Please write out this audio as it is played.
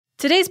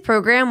Today's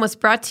program was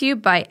brought to you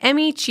by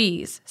Emmy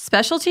Cheese,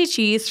 specialty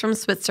cheese from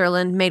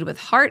Switzerland made with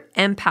heart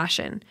and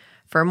passion.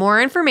 For more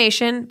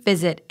information,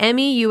 visit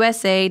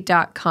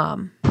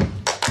emmyusa.com.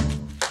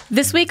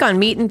 This week on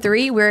Meat and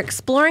Three, we're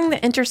exploring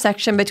the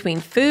intersection between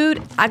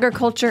food,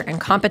 agriculture,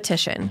 and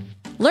competition.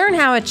 Learn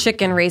how a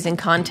chicken raising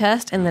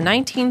contest in the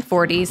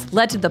 1940s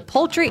led to the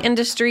poultry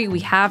industry we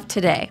have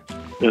today.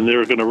 And they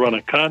were going to run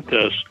a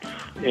contest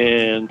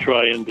and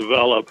try and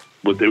develop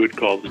what they would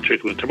call the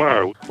chicken of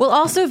tomorrow. We'll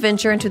also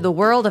venture into the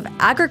world of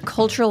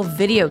agricultural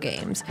video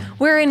games,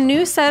 where a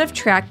new set of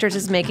tractors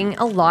is making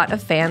a lot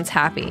of fans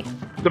happy.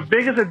 The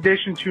biggest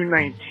addition to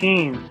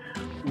 19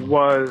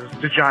 was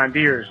the John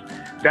Deeres.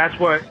 That's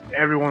what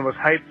everyone was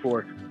hyped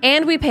for.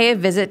 And we pay a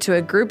visit to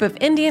a group of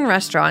Indian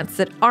restaurants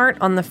that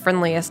aren't on the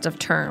friendliest of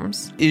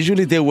terms.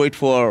 Usually they wait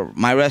for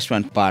my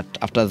restaurant, but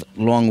after a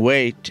long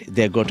wait,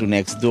 they go to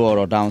next door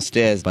or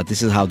downstairs. But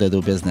this is how they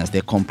do business. They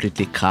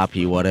completely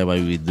copy whatever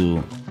we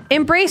do.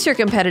 Embrace your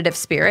competitive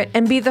spirit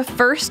and be the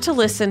first to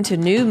listen to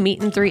new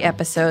Meat and Three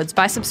episodes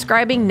by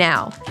subscribing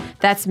now.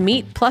 That's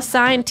Meat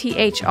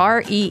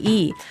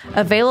 +THREE,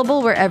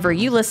 available wherever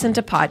you listen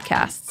to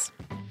podcasts.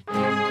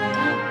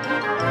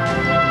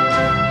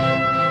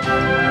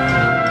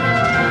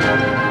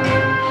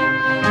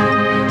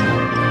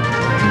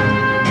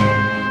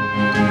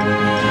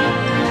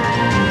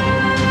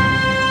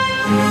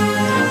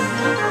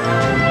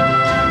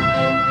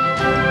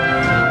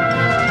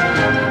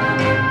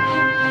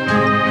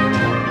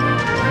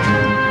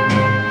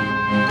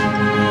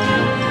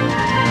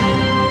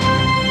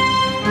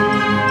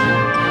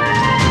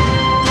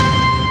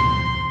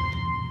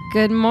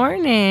 Good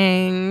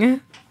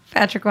morning.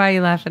 Patrick, why are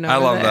you laughing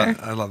over there?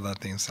 I love that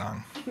theme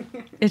song.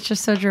 It's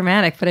just so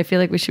dramatic, but I feel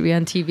like we should be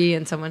on TV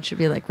and someone should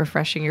be like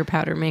refreshing your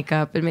powder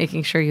makeup and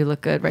making sure you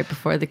look good right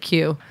before the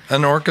cue.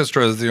 An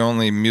orchestra is the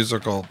only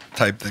musical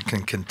type that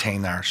can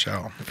contain our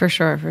show. For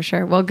sure, for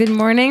sure. Well, good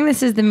morning.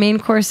 This is the Main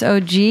Course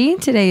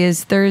OG. Today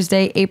is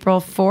Thursday, April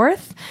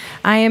 4th.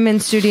 I am in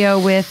studio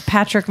with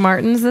Patrick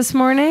Martins this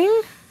morning.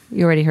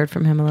 You already heard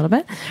from him a little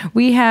bit.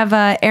 We have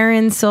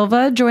Erin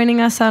Silva joining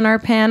us on our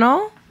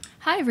panel.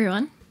 Hi,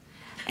 everyone.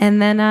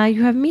 And then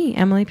you have me,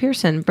 Emily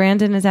Pearson.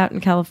 Brandon is out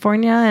in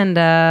California, and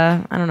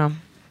I don't know,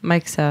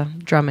 Mike's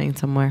drumming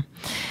somewhere.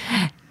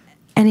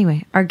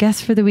 Anyway, our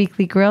guests for the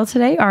Weekly Grill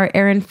today are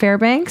Erin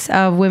Fairbanks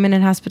of Women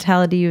in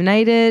Hospitality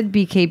United,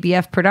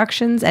 BKBF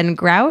Productions, and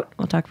Grout.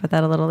 We'll talk about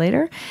that a little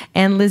later.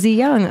 And Lizzy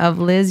Young of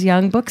Liz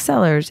Young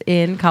Booksellers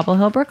in Cobble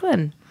Hill,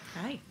 Brooklyn.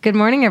 Hi. Good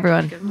morning,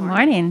 everyone. Good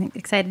morning.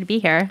 Excited to be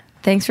here.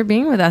 Thanks for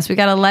being with us. We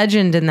got a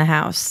legend in the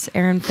house,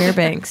 Erin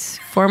Fairbanks,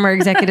 former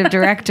executive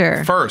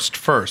director. First.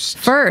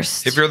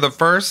 If you're the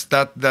first,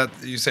 that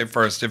you say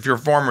first. If you're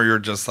former, you're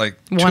just like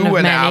one two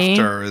and many.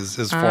 After is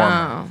former.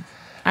 All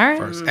right.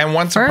 First. And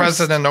once First. a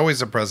president,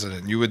 always a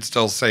president. You would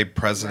still say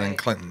President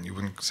Clinton. You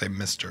wouldn't say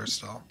Mr.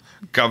 still.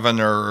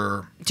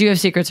 Governor Do you have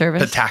Secret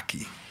Service?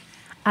 Pataki.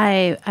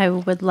 I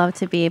would love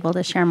to be able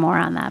to share more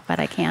on that, but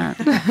I can't.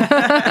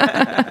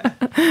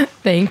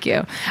 Thank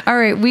you. All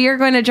right, we are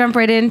going to jump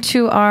right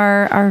into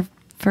our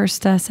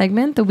first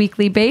segment, the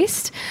Weekly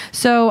Based.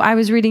 So I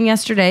was reading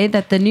yesterday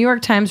that the New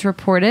York Times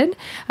reported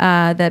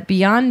that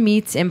Beyond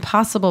Meat's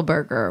Impossible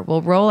Burger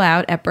will roll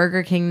out at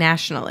Burger King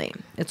nationally.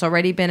 It's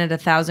already been at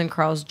 1,000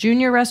 Carl's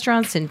Jr.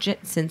 restaurants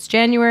since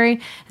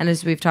January, and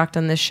as we've talked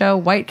on this show,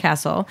 White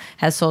Castle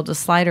has sold a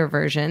slider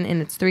version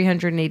in its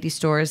 380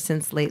 stores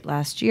since late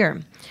last year.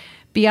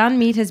 Beyond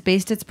Meat has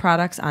based its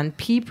products on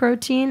pea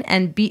protein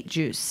and beet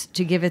juice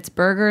to give its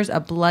burgers a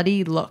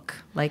bloody look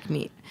like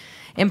meat.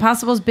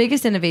 Impossible's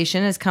biggest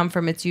innovation has come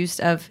from its use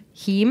of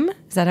heme,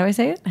 is that how I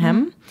say it?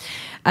 Hem?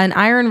 An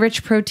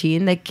iron-rich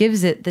protein that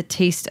gives it the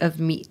taste of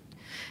meat.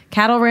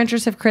 Cattle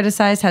ranchers have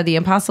criticized how the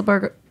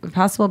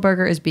Impossible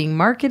Burger is being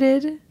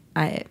marketed,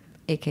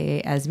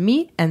 aka as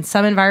meat, and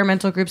some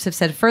environmental groups have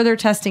said further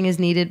testing is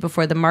needed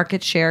before the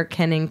market share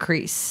can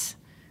increase.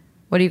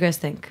 What do you guys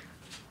think?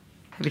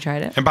 Have you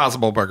tried it?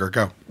 Impossible Burger,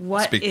 go.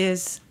 What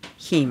is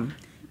heme?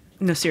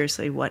 No,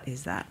 seriously, what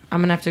is that? I'm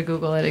going to have to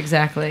Google it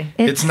exactly.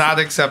 It's not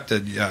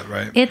accepted yet,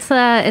 right? It's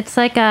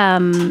like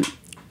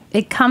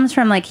it comes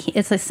from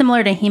it's like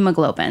similar to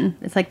hemoglobin.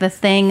 It's like the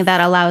thing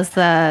that allows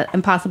the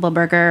Impossible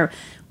Burger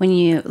when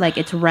you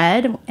it's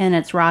red in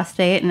its raw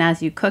state, and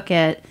as you cook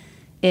it,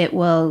 it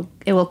will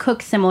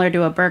cook similar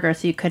to a burger,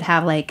 so you could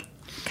have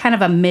kind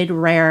of a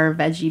mid-rare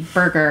veggie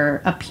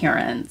burger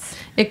appearance.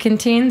 It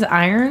contains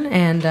iron,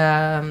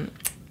 and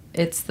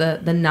it's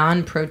the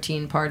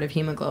non-protein part of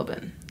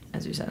hemoglobin,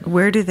 as you said.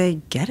 Where do they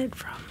get it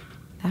from?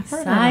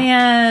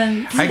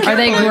 Science. Are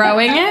they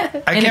growing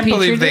it? I can't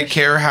believe they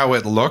care how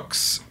it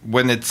looks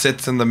when it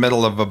sits in the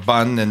middle of a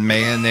bun and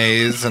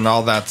mayonnaise and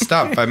all that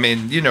stuff. I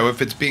mean, if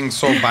it's being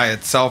sold by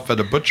itself at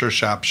a butcher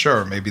shop,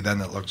 sure, maybe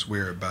then it looks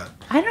weird, but...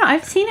 I don't know.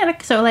 I've seen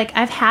it. So,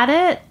 I've had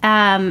it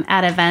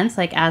at events,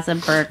 as a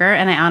burger,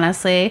 and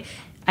I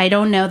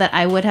don't know that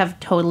I would have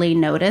totally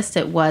noticed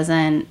it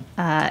wasn't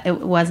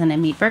a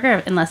meat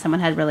burger unless someone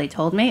had really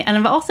told me. And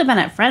I've also been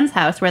at friends'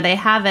 house where they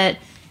have it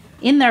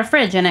in their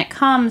fridge, and it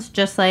comes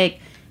just like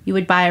you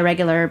would buy a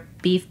regular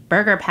beef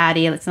burger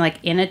patty. It's like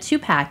in a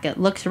 2-pack. It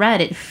looks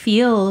red. It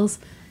feels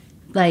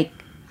like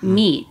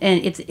meat.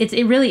 And it's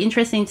really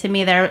interesting to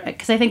me there,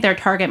 because I think their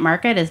target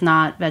market is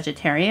not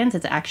vegetarians.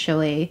 It's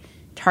actually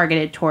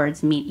targeted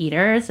towards meat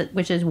eaters,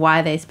 which is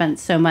why they spent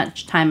so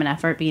much time and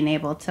effort being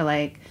able to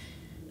like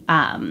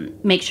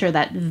make sure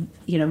that,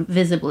 you know,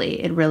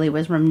 visibly it really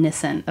was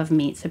reminiscent of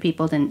meat, so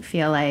people didn't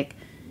feel like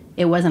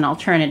it was an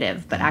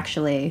alternative, but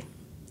actually,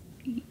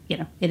 you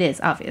know, it is,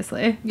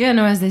 obviously. Yeah,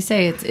 no, as they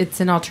say, it's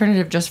an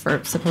alternative just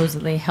for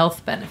supposedly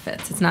health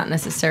benefits. It's not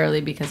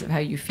necessarily because of how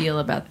you feel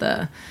about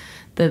the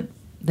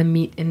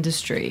meat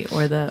industry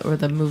or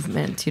the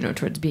movement, you know,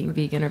 towards being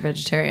vegan or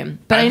vegetarian.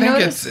 But I think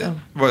noticed,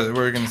 what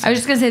were you going to say? I was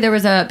just going to say there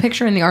was a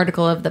picture in the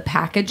article of the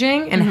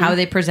packaging and how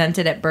they present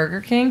it at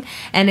Burger King,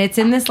 and it's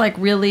in this like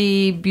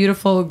really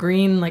beautiful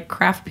green like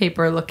craft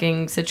paper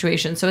looking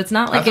situation. So it's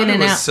not like in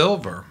and out.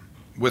 Silver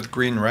with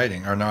green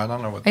writing, or no, I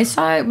don't know what. I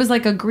saw it was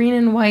like a green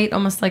and white,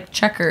 almost like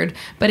checkered,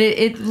 but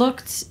it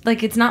looked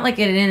like it's not like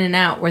an in and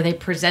out where they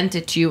present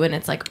it to you and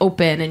it's like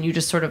open and you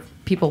just sort of,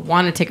 people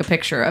want to take a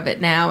picture of it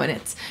now and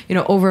it's, you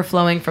know,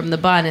 overflowing from the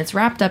bun. It's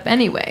wrapped up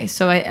anyway.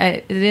 So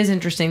it is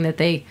interesting that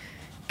they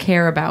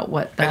care about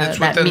what and it's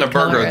that within meat the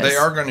burger. color is. They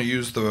are going to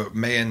use the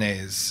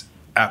mayonnaise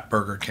at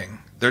Burger King.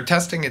 They're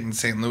testing it in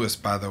St. Louis,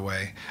 by the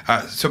way.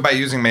 So by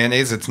using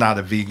mayonnaise, it's not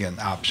a vegan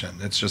option.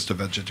 It's just a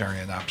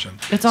vegetarian option.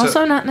 It's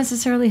also not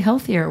necessarily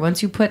healthier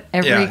once you put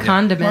every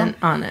condiment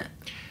on it.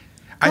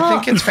 I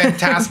think it's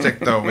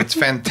fantastic, though. It's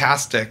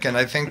fantastic. And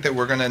I think that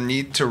we're going to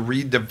need to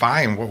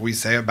redefine what we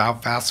say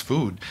about fast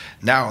food.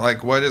 Now,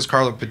 like, what is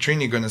Carlo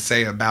Petrini going to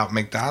say about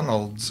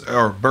McDonald's,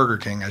 or Burger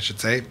King, I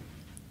should say,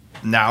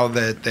 now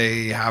that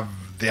they have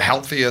the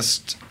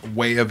healthiest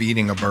way of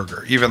eating a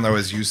burger, even though,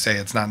 as you say,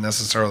 it's not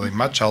necessarily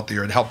much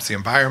healthier. It helps the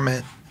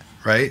environment,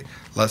 right?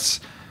 Less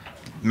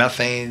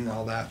methane,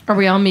 all that. Are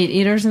we all meat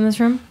eaters in this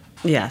room?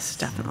 Yes,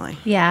 definitely.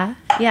 Yeah.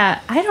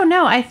 I don't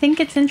know. I think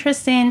it's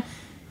interesting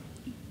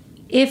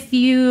if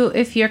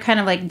your kind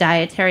of like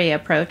dietary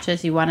approach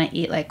is you want to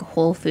eat like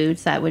whole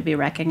foods that would be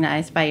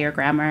recognized by your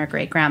grandma or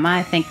great grandma.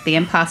 I think the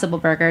Impossible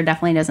Burger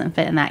definitely doesn't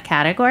fit in that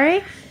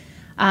category.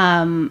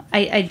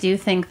 I do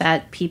think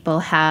that people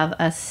have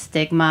a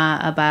stigma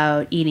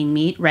about eating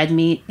meat, red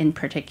meat in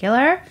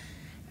particular.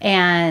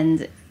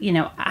 And, you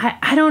know,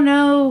 I don't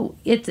know.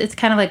 It's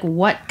kind of like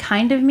what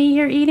kind of meat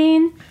you're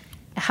eating,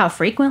 how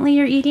frequently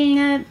you're eating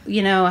it,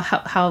 you know,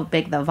 how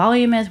big the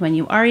volume is when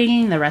you are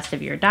eating the rest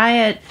of your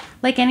diet.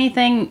 Like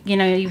anything, you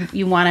know,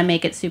 you want to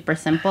make it super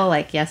simple,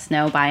 like yes,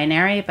 no,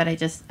 binary. But I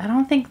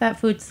don't think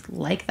that food's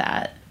like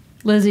that.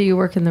 Lizzy, you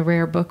work in the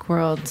rare book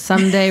world.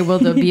 Someday will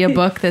there be a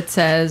book that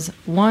says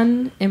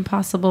one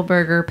Impossible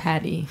Burger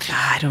patty?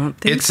 I don't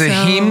think it's a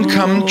heme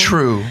come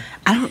true.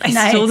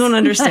 I still don't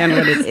understand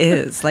what it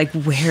is. Like,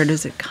 where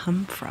does it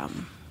come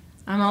from?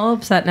 I'm all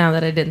upset now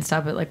that I didn't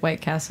stop at like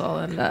White Castle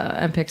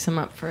and pick some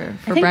up for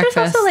breakfast. I think there's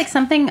also like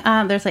something.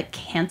 There's like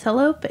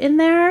cantaloupe in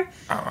there.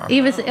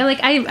 It was like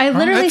I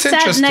literally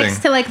sat next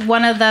to like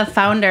one of the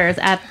founders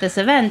at this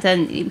event,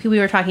 and we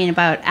were talking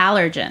about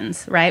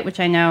allergens, right? Which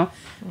I know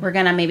we're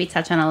gonna maybe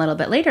touch on a little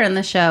bit later in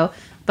the show,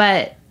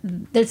 but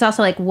there's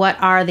also like what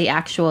are the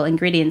actual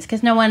ingredients,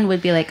 because no one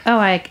would be like, oh,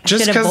 I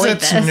should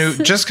avoid this.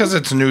 Just because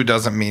it's new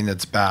doesn't mean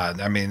it's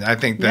bad. I mean, I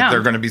think that there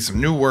are going to be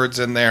some new words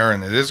in there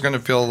and it is going to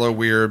feel a little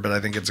weird, but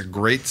I think it's a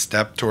great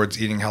step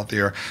towards eating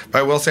healthier. But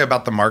I will say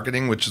about the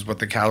marketing, which is what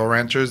the cattle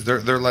ranchers,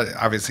 they're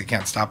obviously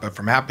can't stop it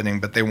from happening,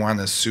 but they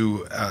want to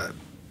sue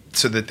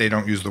so that they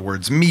don't use the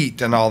words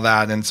meat and all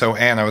that. And so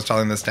I was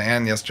telling this to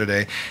Ann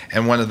yesterday,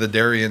 and one of the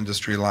dairy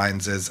industry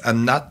lines is, a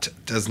nut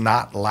does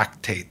not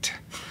lactate.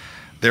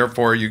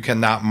 Therefore, you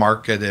cannot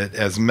market it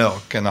as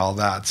milk and all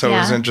that. So it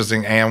was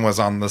interesting. Ann was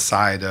on the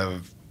side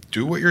of,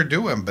 do what you're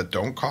doing, but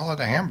don't call it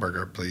a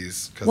hamburger,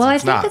 please. Well, I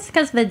think it's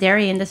because the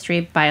dairy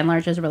industry, by and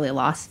large, has really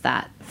lost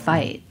that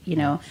fight. You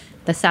know,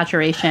 the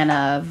saturation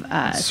of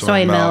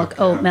soy milk,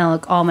 oat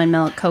milk, almond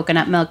milk,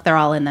 coconut milk, they're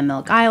all in the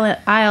milk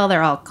aisle.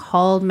 They're all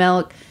called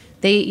milk.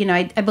 They, you know,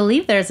 I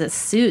believe there's a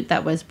suit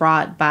that was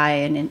brought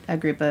by a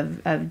group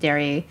of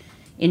dairy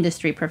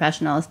industry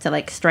professionals to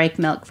like strike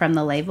milk from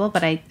the label,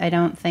 but I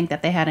don't think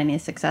that they had any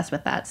success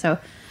with that. So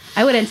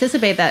I would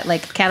anticipate that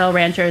like cattle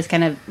ranchers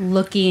kind of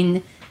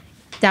looking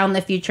down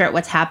the future at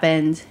what's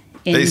happened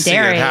in dairy. See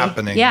it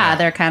happening. Yeah,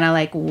 they're kind of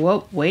like,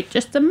 whoa, wait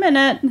just a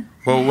minute.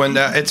 Well, when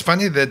it's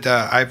funny that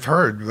I've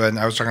heard when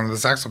I was talking to the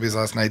Saxelbys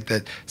last night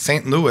that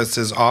St. Louis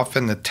is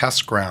often the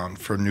test ground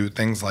for new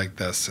things like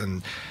this.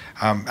 And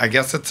I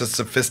guess it's a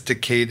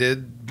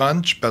sophisticated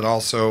bunch, but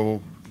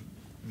also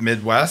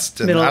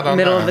Midwest and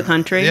middle of the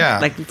country,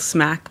 like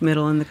smack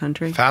middle in the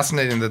country.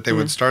 Fascinating that they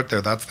would start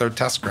there. That's their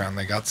test ground.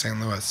 They got St.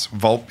 Louis.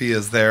 Volpe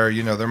is there.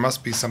 You know, there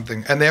must be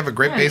something, and they have a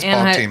great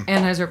baseball team.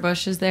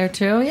 Anheuser-Busch is there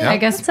too. Yeah, I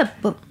guess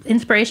that's a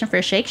inspiration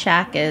for Shake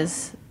Shack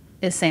is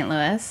St.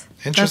 Louis.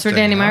 Interesting. That's where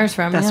Danny Meyer's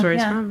from. That's where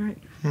he's from,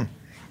 right?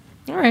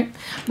 All right.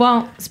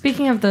 Well,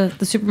 speaking of the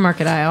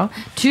supermarket aisle,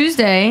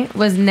 Tuesday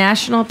was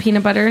National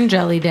Peanut Butter and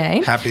Jelly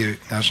Day. Happy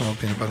National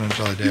Peanut Butter and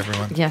Jelly Day,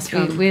 everyone. Yes,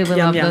 we love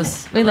yum.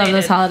 those. We love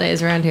those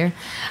holidays around here.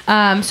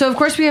 So of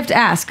course we have to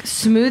ask: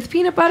 smooth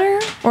peanut butter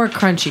or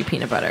crunchy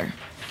peanut butter?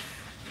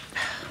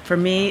 For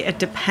me, it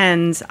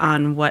depends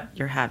on what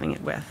you're having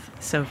it with.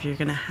 So if you're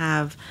going to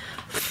have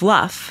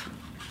fluff,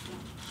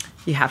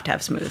 you have to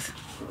have smooth.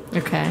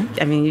 Okay.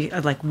 I mean,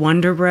 like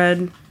Wonder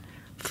Bread,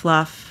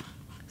 fluff,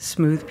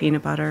 smooth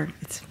peanut butter.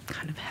 It's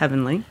kind of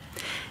heavenly.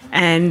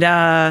 And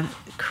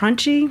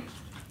crunchy,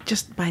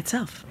 just by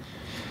itself.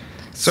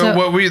 So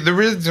the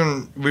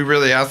reason we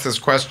really asked this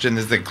question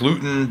is that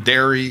gluten,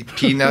 dairy,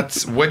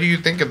 peanuts. What do you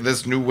think of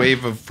this new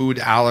wave of food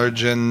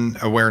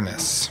allergen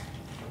awareness?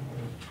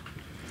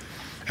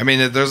 I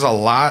mean, there's a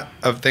lot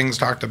of things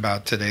talked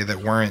about today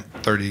that weren't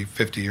 30,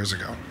 50 years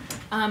ago.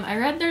 I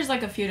read there's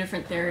like a few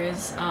different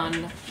theories on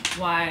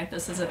why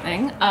this is a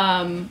thing.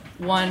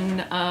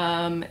 One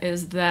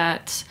is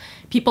that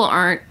people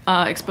aren't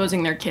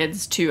exposing their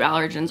kids to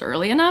allergens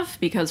early enough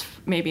because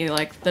maybe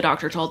like the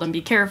doctor told them,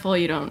 be careful,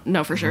 you don't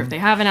know for sure if they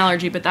have an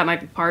allergy, but that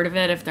might be part of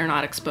it. If they're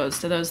not exposed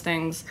to those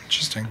things,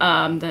 Interesting.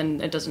 Then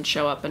it doesn't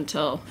show up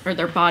or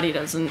their body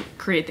doesn't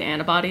create the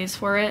antibodies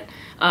for it.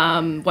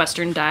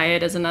 Western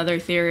diet is another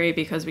theory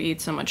because we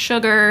eat so much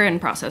sugar and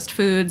processed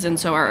foods, and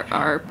so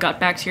our gut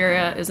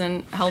bacteria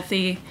isn't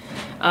healthy,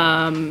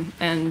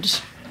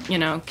 and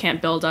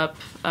can't build up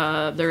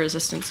the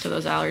resistance to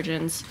those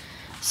allergens.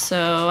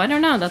 So I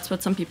don't know. That's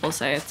what some people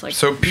say. It's like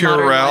so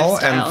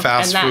Purell and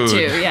fast and that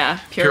food. Too, yeah.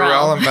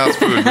 Purell and fast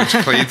food,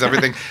 which cleans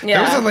everything. Yeah.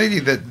 There was a lady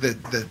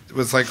that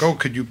was like, "Oh,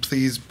 could you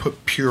please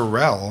put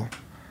Purell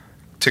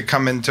to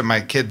come into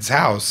my kid's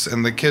house?"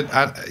 And the kid,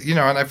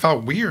 and I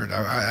felt weird.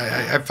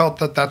 I felt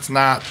that that's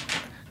not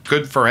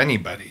good for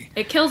anybody.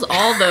 It kills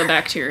all the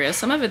bacteria.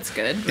 Some of it's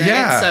good, right?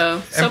 Yeah.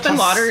 So soap and plus,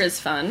 water is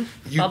fun.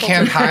 You Bubbles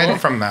can't are cool.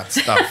 hide from that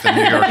stuff in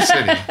New York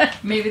City.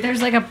 Maybe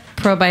there's like a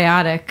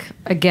probiotic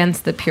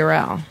against the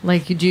Purell.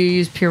 Like you do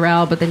use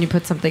Purell, but then you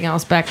put something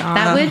else back on.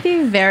 That would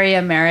be very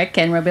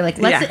American. We'll be like,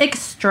 let's Yeah.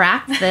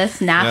 extract this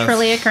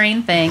naturally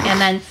occurring thing and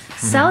then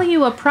sell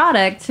you a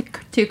product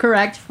to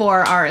correct for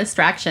our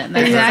extraction.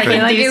 That's Exactly.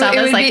 like, Like like,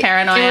 it would be,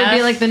 paranoia. It would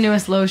be like the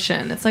newest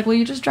lotion. It's like, well,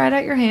 you just dried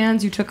out your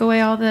hands, you took away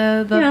all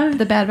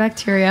the bad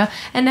bacteria,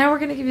 and now we're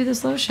going to give you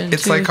this lotion.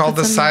 It's to like all put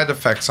the some- side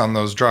effects on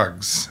those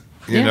drugs.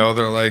 You know,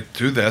 they're like,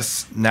 do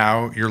this,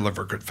 now your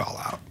liver could fall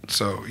out.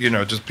 So,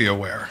 just be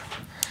aware.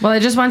 Well, I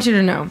just want you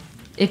to know,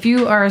 if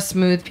you are a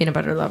smooth peanut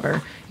butter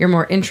lover, you're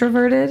more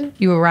introverted,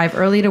 you arrive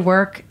early to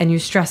work, and you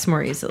stress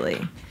more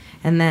easily.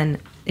 And then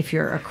if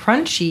you're a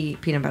crunchy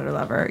peanut butter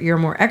lover, you're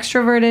more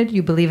extroverted,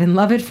 you believe in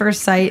love at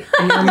first sight,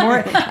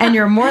 and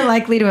you're more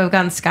likely to have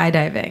gone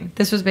skydiving.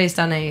 This was based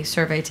on a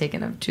survey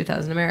taken of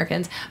 2,000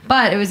 Americans.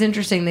 But it was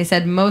interesting. They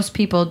said most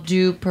people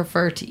do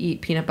prefer to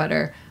eat peanut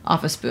butter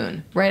off a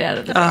spoon right out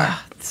of the jar.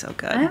 It's so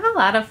good. I have a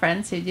lot of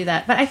friends who do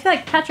that. But I feel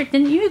like, Patrick,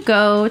 didn't you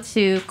go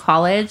to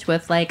college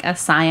with like a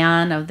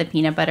scion of the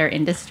peanut butter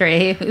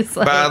industry who's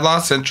like... But I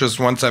lost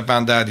interest once I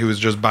found out he was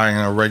just buying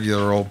a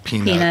regular old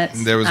peanut.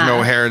 Peanuts. There was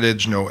no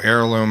heritage, no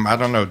heirloom. I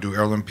don't know. Do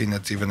heirloom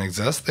peanuts even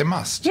exist? They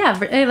must. Yeah,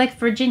 like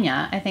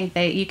Virginia. I think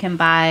you can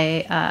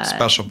buy...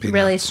 Special peanuts.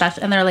 Really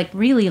special. And they're like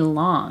really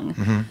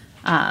long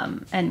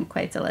and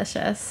quite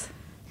delicious.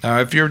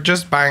 Now, if you're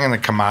just buying a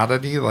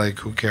commodity, like,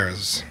 who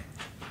cares?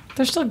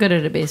 They're still good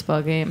at a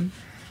baseball game.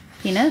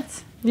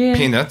 Peanuts? Yeah.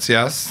 Peanuts,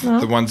 yes. Well.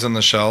 The ones in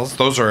the shells.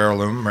 Those are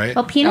heirloom, right?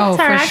 Well, peanuts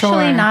Oh, are for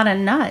actually sure. not a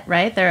nut,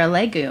 right? They're a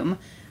legume,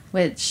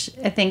 which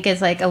I think is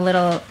like a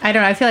little... I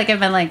don't know. I feel like I've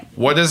been like...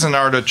 What is an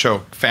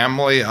artichoke?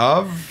 Family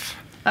of?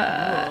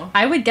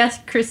 I would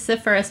guess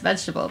cruciferous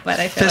vegetable, but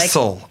I feel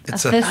Thistle.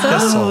 It's a thistle?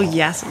 thistle. Oh,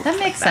 yes. like... That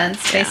makes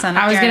sense based on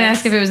I was going to appearance.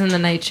 ask if it was in the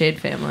nightshade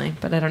family,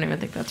 but I don't even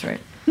think that's right.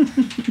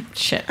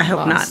 Shit. I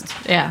hope lost.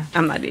 not. Yeah.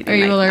 I'm not eating Are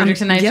you allergic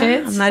to nightshades?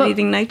 Yeah, I'm not But-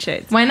 eating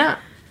nightshades. Why not?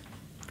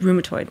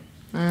 Rheumatoid.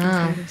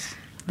 Oh.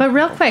 But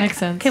real quick, Makes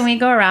sense. can we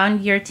go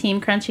around your team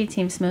crunchy,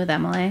 team smooth,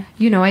 Emily?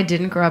 You know, I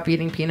didn't grow up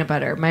eating peanut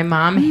butter. My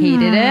mom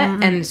hated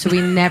it, and so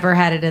we never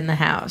had it in the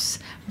house.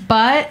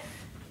 But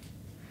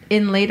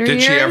in later Did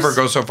years... she ever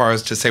go so far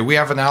as to say, we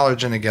have an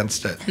allergen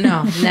against it?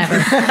 No,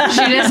 never.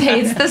 She just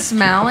hates the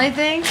smell, I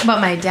think. But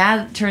my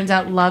dad, turns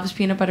out, loves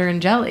peanut butter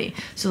and jelly.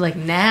 So, like,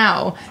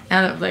 now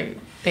that, like,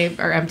 they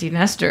are empty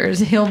nesters,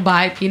 he'll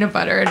buy peanut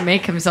butter and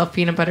make himself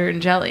peanut butter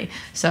and jelly.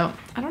 So,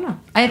 I don't know.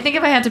 I think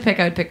if I had to pick,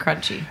 I would pick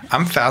crunchy.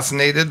 I'm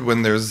fascinated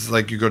when there's,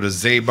 like, you go to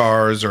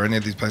Zabar's or any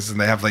of these places, and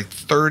they have, like,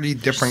 30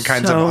 different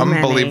kinds So of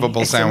many.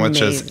 unbelievable It's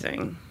sandwiches.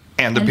 amazing.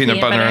 And the peanut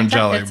butter and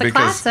jelly. It's a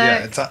Because, yeah,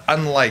 classic. it's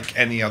unlike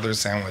any other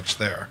sandwich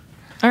there.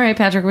 All right,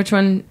 Patrick, which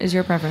one is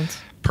your preference?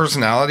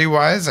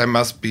 Personality-wise, I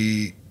must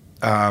be...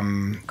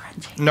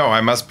 no, I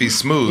must be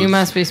smooth. You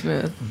must be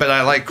smooth. But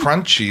I like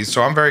crunchy,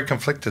 so I'm very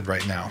conflicted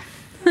right now.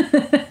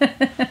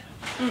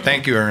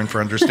 Thank you, Erin,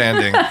 for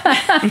understanding.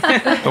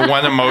 The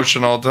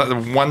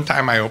one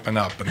time I open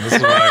up, and this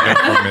is what I get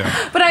from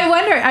you. But I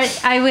wonder,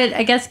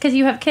 I guess, because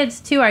you have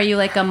kids too, are you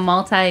like a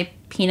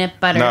peanut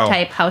butter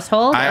type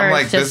household? I am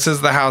like, this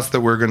is the house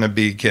that we're going to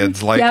be,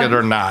 kids, like it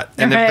or not.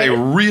 And if they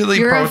really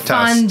You're protest. a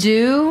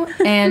fondue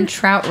and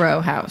trout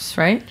roe house,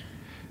 right?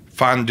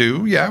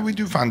 Fondue, yeah, we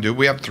do fondue.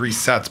 We have 3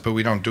 sets, but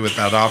we don't do it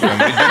that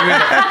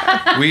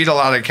often. We eat a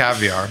lot of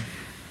caviar.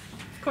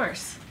 Of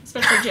course,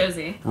 especially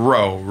Josie.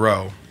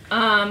 Roe.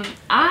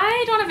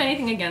 I don't have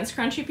anything against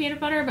crunchy peanut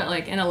butter, but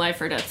like in a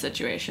life or death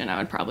situation, I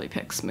would probably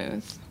pick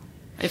smooth.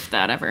 If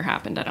that ever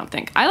happened, I don't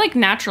think. I like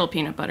natural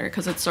peanut butter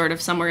because it's sort of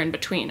somewhere in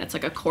between. It's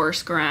like a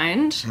coarse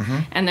grind,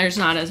 and there's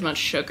not as much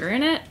sugar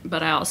in it,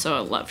 but I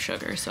also love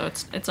sugar, so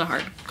it's a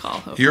hard call.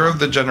 Hopefully. You're of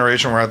the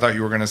generation where I thought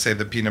you were going to say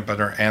the peanut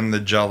butter and the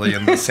jelly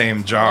in the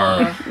same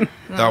jar.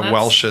 The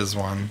Welch's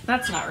one.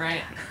 That's not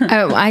right.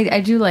 Oh,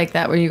 I do like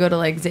that where you go to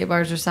like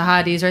Zabar's or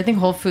Sahadi's, or I think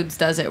Whole Foods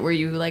does it where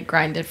you like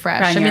grind it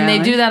fresh. They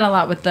do that a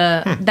lot with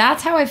the.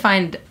 That's how I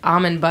find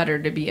almond butter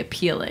to be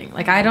appealing.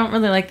 Like I don't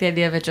really like the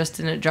idea of it just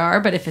in a jar,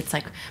 but if it's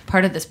like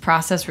part of this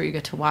process where you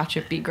get to watch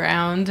it be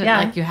ground and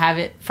like you have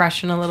it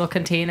fresh in a little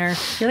container. I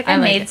feel like I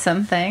made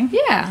something.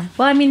 Yeah.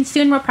 Well, I mean,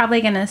 soon we're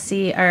probably going to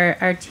see our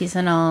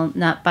artisanal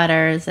nut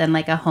butters and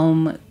like a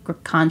home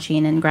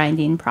conching and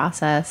grinding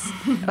process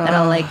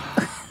that'll like.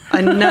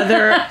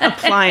 Another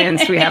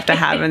appliance we have to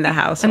have in the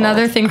house.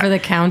 Another thing for the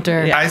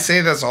counter. I say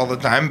this all the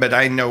time, but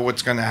I know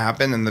what's going to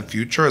happen in the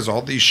future is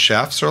all these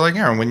chefs are like,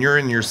 Erin, when you're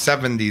in your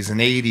 70s and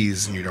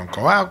 80s and you don't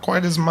go out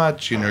quite as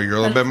much, you're a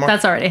little bit more.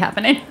 That's already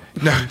happening.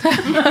 No. So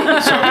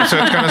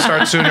it's going to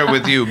start sooner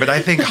with you. But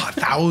I think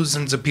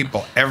thousands of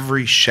people,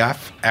 every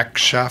chef,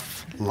 ex-chef,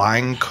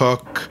 line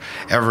cook,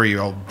 every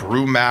old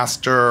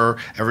brewmaster,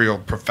 every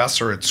old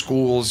professor at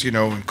schools,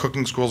 in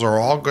cooking schools are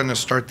all going to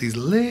start these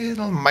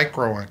little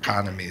micro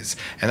economies.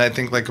 And I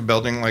think like a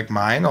building like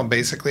mine, I'll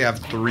basically have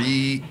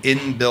 3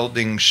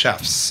 in-building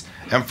chefs.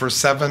 And for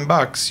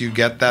 $7, you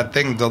get that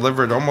thing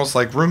delivered almost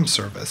like room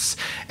service.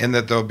 And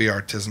that there'll be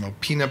artisanal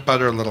peanut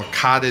butter, little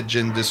cottage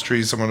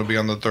industry. Someone will be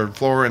on the 3rd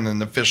floor in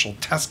an official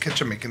test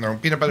kitchen making their own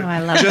peanut butter. I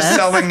love just this.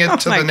 selling it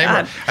to the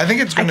neighborhood. I think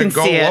it's going to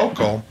go see it.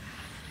 local.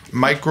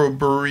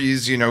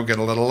 Microbreweries, get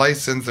a little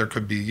license. There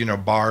could be,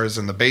 bars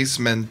in the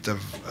basement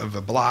of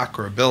a block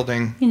or a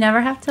building. You never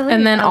have to leave.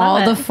 And then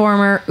all the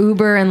former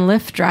Uber and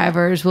Lyft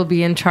drivers will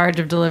be in charge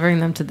of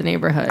delivering them to the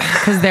neighborhood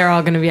because they're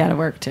all going to be out of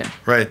work too.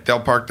 Right. They'll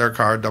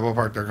double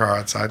park their car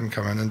outside and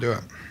come in and do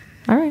it.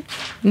 All right.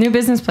 New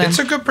business plan. It's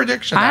a good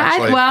prediction,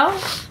 actually.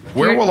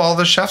 Where will all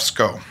the chefs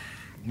go?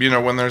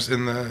 When there's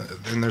in their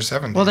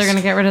 70s. Well, they're going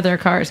to get rid of their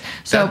cars.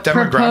 So that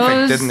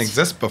demographic didn't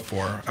exist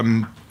before.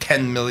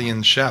 10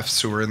 million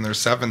chefs who are in their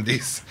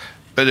 70s,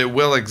 but it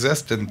will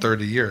exist in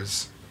 30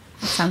 years.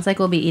 Sounds like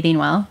we'll be eating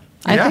well.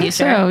 I think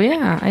so.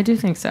 Yeah, I do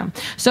think so.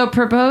 So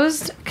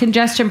proposed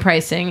congestion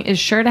pricing is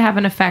sure to have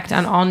an effect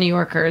on all New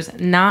Yorkers,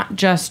 not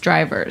just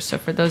drivers. So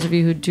for those of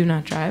you who do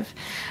not drive,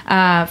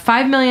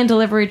 5 million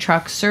delivery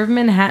trucks serve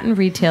Manhattan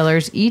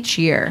retailers each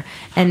year.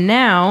 And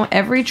now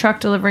every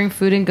truck delivering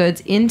food and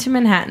goods into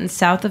Manhattan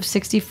south of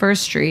 61st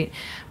Street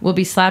will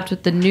be slapped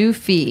with the new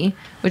fee,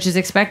 which is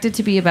expected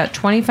to be about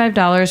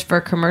 $25 for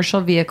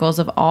commercial vehicles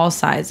of all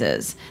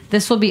sizes.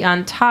 This will be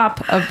on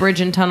top of bridge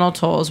and tunnel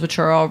tolls, which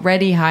are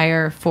already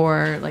higher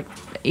for like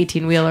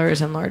 18-wheelers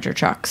and larger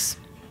trucks.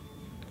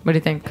 What do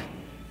you think?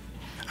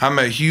 I'm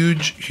a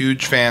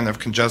huge fan of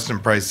congestion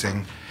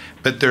pricing,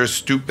 but they're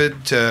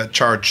stupid to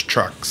charge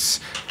trucks.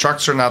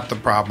 Trucks are not the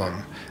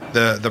problem.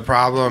 The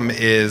problem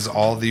is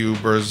all the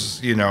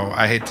Ubers,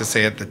 I hate to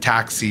say it, the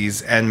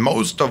taxis, and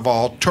most of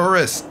all,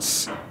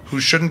 tourists who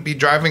shouldn't be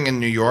driving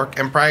in New York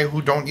and probably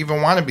who don't even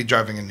want to be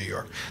driving in New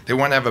York. They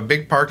want to have a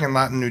big parking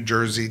lot in New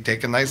Jersey,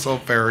 take a nice little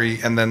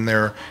ferry, and then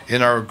they're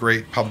in our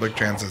great public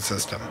transit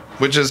system,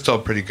 which is still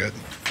pretty good.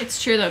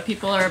 It's true, though.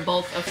 People are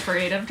both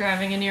afraid of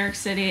driving in New York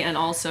City and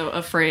also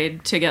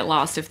afraid to get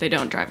lost if they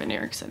don't drive in New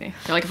York City.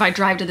 They're like, if I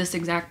drive to this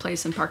exact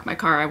place and park my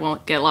car, I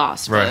won't get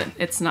lost. Right.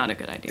 But it's not a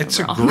good idea. It's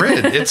overall. a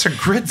grid. It's a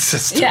grid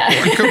system. Yeah.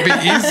 It could be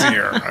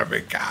easier. I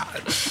mean,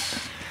 God.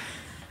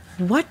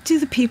 What do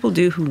the people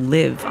do who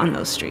live on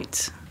those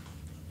streets?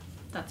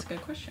 That's a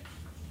good question.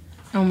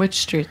 On which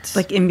streets?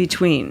 Like in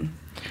between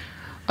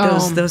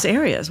those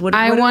areas.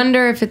 I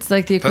wonder if it's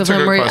like the That's a equivalent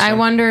good where question. I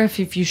wonder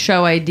if you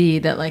show ID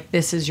that like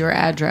this is your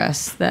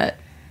address, that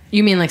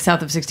you mean like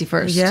south of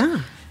 61st.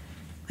 Yeah.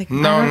 Like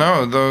No,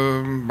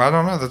 I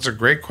don't know. That's a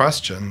great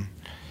question.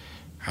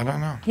 I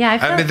don't know. Yeah,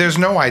 I mean, there's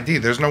no ID.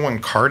 There's no one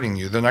carding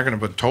you. They're not going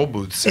to put toll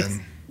booths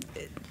in.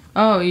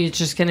 Oh, you're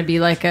just going to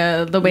be like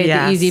the way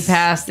Yes. the Easy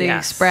Pass, the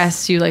Yes.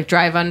 Express, you like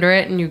drive under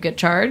it and you get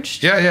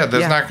charged? Yeah.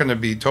 There's Yeah. not going to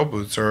be toll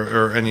booths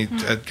or any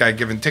guy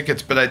giving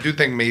tickets. But I do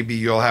think maybe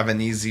you'll have an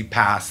Easy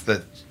Pass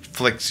that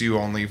flicks you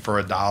only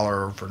for $1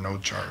 or for no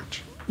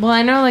charge. Well,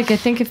 I know, like, I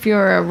think if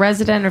you're a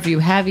resident or if you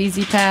have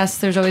Easy Pass,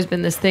 there's always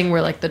been this thing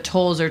where, like, the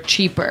tolls are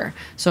cheaper.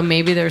 So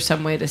maybe there's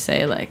some way to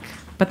say, like,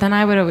 but then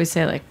I would always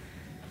say, like,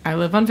 I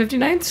live on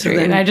 59th Street,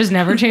 and I just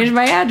never changed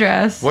my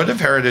address. What if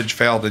Heritage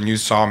failed and you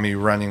saw me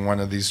running one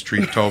of these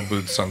street toll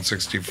booths on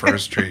 61st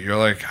Street? You're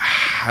like,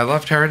 I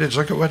left Heritage.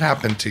 Look at what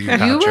happened to you,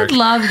 Patrick. You would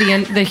love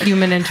the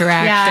human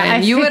interaction. Yeah,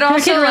 you would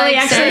also really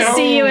actually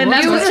see you in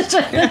that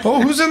position.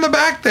 Oh, who's in the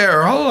back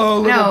there? Hello,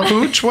 little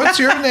pooch. What's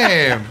your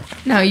name?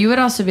 No, you would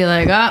also be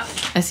like,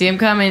 I see him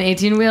coming,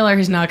 18-wheeler.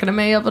 He's not going to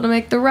be able to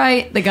make the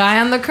right. The guy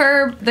on the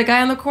curb, the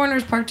guy on the corner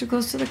is parked too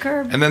close to the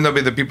curb. And then there'll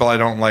be the people I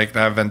don't like that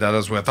I have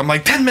vendettas with. I'm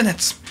like, 10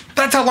 minutes.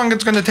 That's how long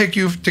it's going to take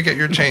you to get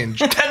your change.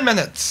 10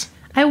 minutes.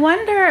 I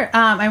wonder,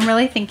 I'm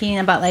really thinking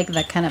about like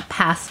the kind of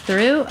pass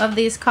through of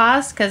these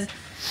costs, because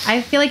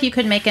I feel like you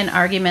could make an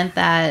argument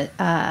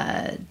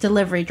that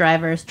delivery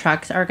drivers,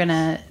 trucks are going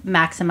to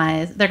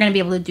maximize, they're going to be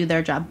able to do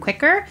their job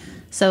quicker.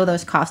 So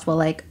those costs will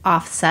like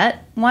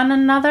offset one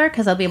another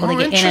because they'll be able to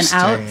get in and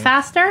out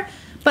faster.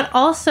 But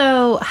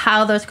also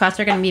how those costs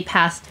are going to be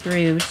passed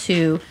through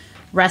to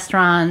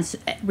restaurants,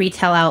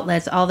 retail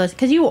outlets, all those.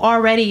 Because you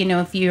already,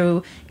 if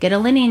you get a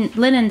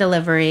linen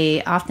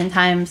delivery,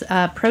 oftentimes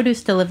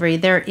produce delivery,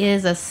 there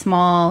is a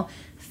small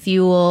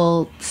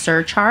fuel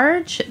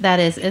surcharge that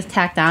is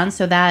tacked on,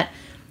 so that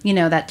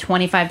that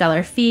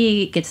 $25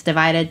 fee gets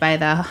divided by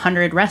the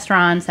 100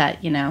 restaurants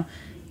at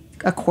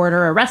a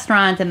quarter a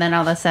restaurant, and then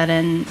all of a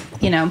sudden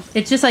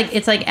it's just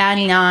like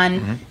adding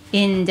on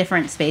in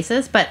different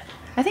spaces. But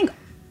I think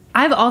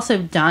I've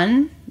also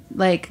done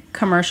like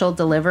commercial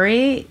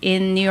delivery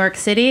in New York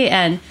City,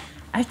 and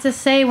I have to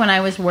say, when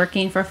I was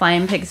working for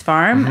Flying Pigs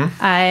Farm,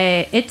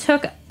 it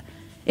took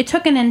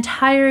an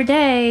entire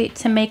day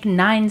to make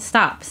 9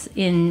 stops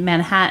in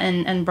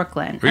Manhattan and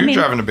Brooklyn. Were you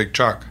driving a big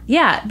truck?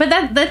 Yeah, but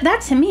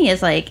that to me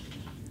is like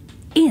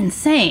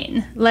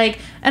insane. Like,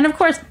 and of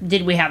course,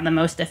 did we have the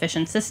most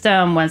efficient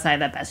system? Was I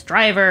the best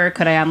driver?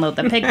 Could I unload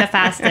the pig the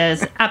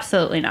fastest?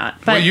 Absolutely not.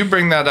 But well, you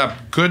bring that up.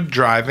 Good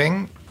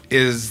driving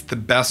is the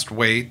best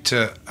way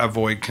to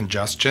avoid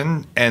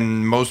congestion,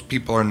 and most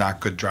people are not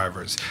good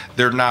drivers.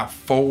 They're not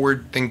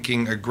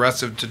forward-thinking,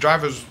 aggressive. To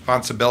driver's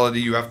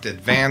responsibility, you have to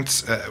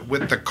advance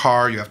with the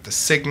car, you have to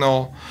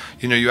signal,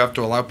 you have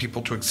to allow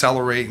people to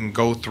accelerate and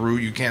go through.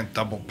 You can't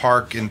double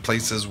park in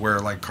places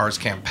where like cars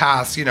can't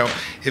pass.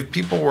 If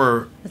people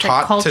were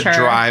taught to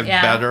drive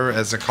better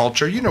as a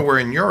culture, we're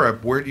in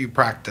Europe, where do you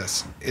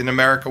practice? In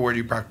America, where do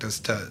you practice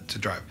to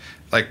drive?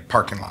 Like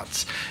parking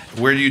lots.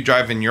 Where do you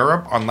drive in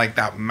Europe? On like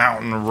that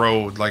mountain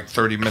road, like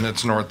 30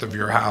 minutes north of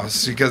your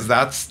house, because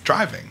that's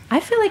driving. I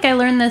feel like I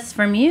learned this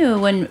from you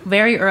when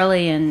very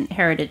early in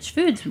Heritage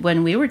Foods,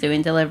 when we were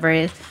doing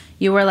deliveries,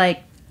 you were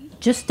like,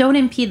 just don't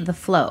impede the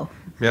flow.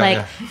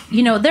 Yeah,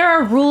 there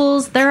are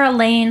rules, there are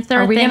lanes,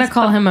 there are we things. going to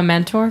call him a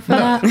mentor for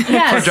that?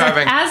 Yes, for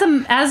driving.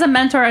 As a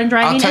mentor in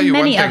driving and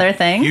many other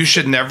things. You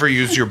should never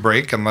use your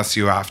brake unless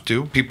you have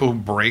to. People who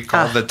brake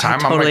all the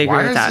time, I'm like,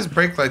 why is this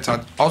brake lights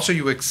on? Also,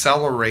 you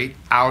accelerate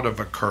out of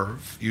a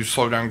curve. You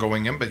slow down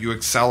going in, but you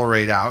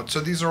accelerate out.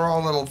 So these are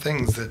all little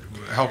things that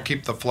help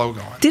keep the flow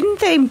going. Didn't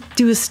they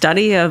do a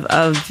study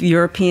of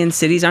European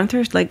cities? Aren't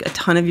there like a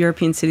ton of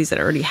European cities that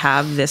already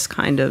have this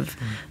kind of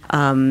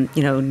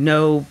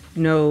no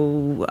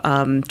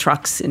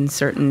trucks in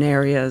certain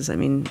areas? I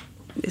mean,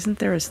 isn't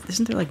there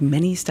like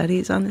many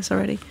studies on this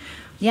already?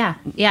 Yeah.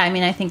 I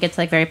mean, I think it's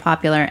like very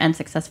popular and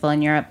successful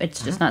in Europe.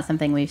 It's just not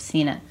something we've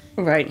seen it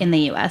in the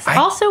U.S.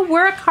 Also,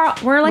 we're a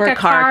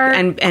car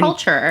and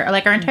culture.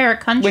 Like our entire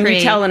country. When you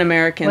tell an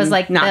American was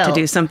like not built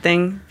to do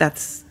something,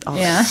 that's all.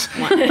 Yeah.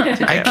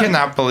 I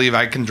cannot believe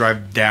I can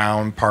drive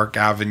down Park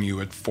Avenue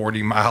at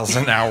 40 miles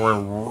an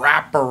hour,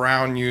 wrap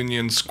around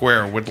Union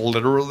Square with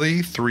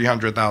literally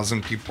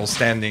 300,000 people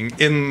standing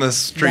in the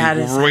street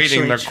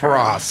waiting to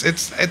cross.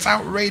 It's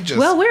outrageous.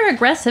 Well, we're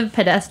aggressive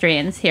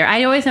pedestrians here.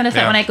 I always notice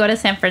that when I go to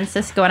San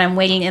Francisco and I'm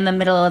waiting in the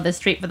middle of the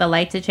street for the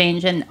light to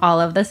change, and all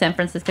of the San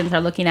Franciscans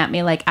are looking at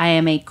me like I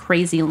am a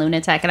crazy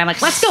lunatic, and I'm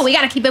like, let's go, we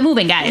got to keep it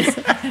moving, guys.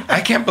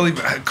 I can't believe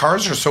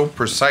cars are so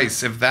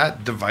precise. If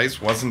that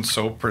device wasn't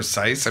so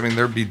precise, I mean,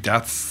 there'd be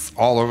deaths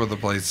all over the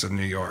place in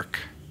New York.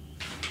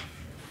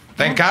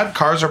 Thank God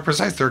cars are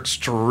precise. They're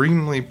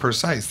extremely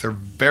precise. They're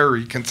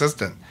very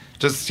consistent.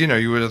 Just,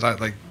 you would have thought,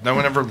 like, no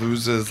one ever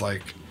loses,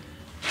 like,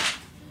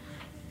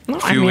 a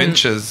few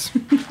inches.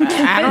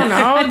 I don't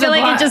know. I feel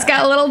like it just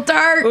got a little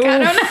dark. Oof.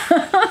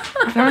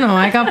 I don't know.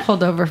 I got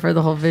pulled over for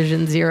the whole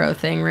Vision Zero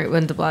thing right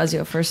when de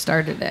Blasio first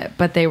started it.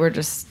 But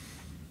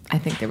I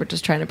think they were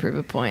just trying to prove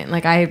a point.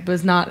 Like, I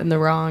was not in the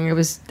wrong.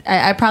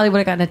 I probably would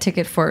have gotten a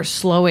ticket for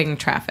slowing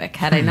traffic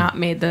had I not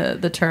made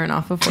the turn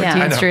off of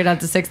 14th Street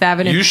onto 6th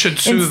Avenue. You should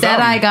sue Instead,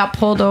 them. I got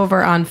pulled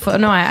over on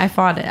foot. No, I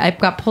fought it. I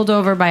got pulled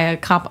over by a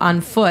cop on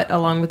foot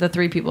along with the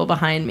 3 people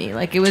behind me.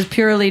 Like, it was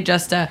purely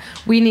just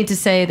we need to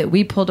say that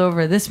we pulled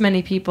over this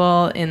many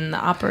people in the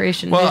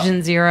Operation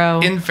Vision Zero.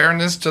 In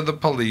fairness to the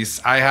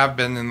police, I have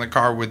been in the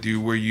car with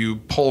you where you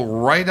pull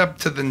right up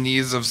to the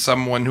knees of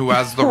someone who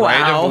has the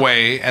right of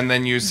way, and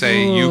then you say,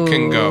 you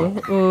can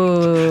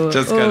go.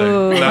 Just kidding.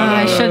 No,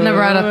 I shouldn't have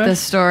brought up this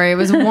story. It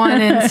was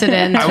one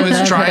incident. I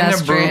was trying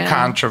to brew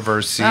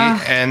controversy,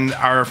 and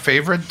our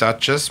favorite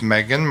Duchess,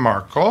 Meghan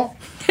Markle,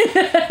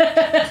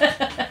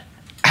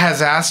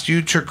 has asked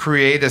you to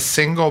create a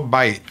single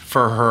bite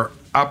for her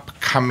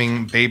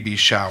upcoming baby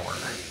shower.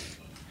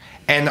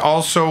 And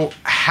also,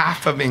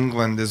 half of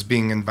England is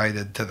being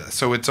invited to this.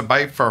 So it's a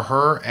bite for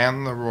her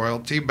and the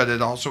royalty, but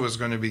it also is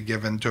going to be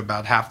given to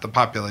about half the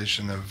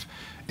population of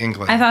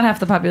England. I thought half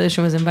the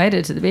population was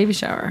invited to the baby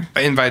shower.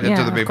 Invited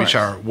to the baby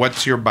shower.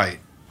 What's your bite?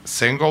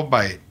 Single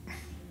bite.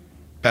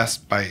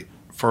 Best bite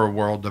for a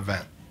world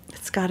event.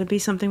 It's got to be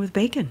something with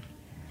bacon.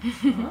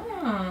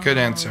 Good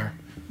answer.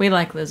 We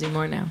like Lizzy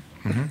more now.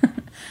 Mm-hmm.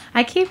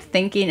 I keep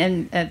thinking,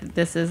 and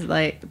this is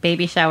like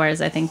baby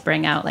showers, I think,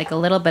 bring out like a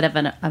little bit of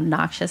an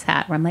obnoxious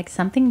hat where I'm like,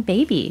 something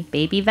baby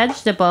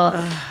vegetable.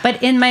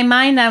 But in my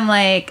mind, I'm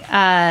like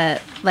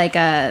a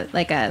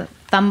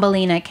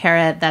Thumbelina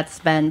carrot that's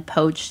been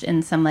poached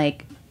in some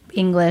like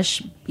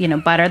English,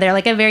 butter. They're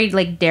like a very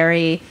like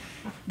dairy.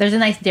 There's a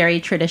nice dairy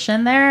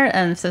tradition there.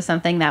 And so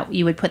something that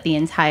you would put the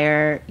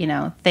entire,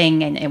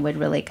 thing and it would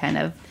really kind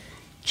of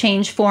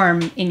change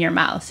form in your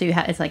mouth. So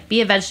it's like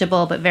be a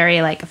vegetable, but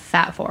very like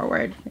fat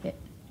forward.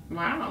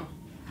 Wow.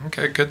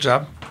 Okay, good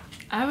job.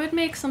 I would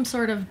make some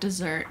sort of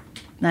dessert.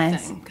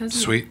 Nice. Thing, 'cause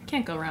Sweet. You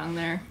can't go wrong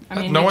there. I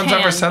mean, no you one's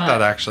can, ever said but-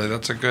 that, actually.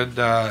 That's a good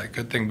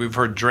thing. We've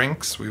heard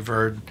drinks. We've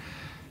heard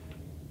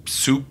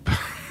soup,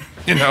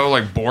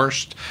 like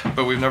borscht,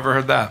 but we've never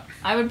heard that.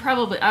 I would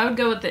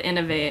go with the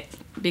innovate,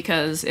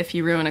 because if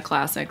you ruin a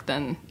classic,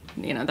 then,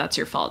 that's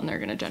your fault and they're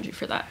going to judge you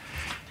for that.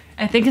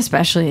 I think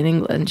especially in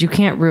England, you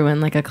can't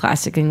ruin like a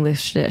classic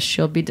English dish.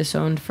 You'll be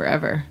disowned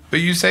forever.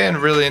 But you say a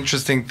really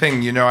interesting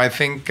thing. I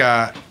think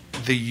the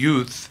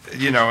youth,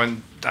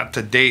 and not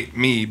to date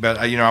me, but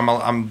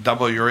I'm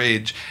double your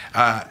age.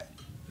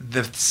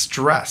 The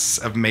stress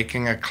of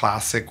making a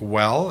classic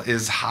well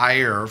is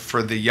higher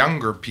for the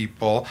younger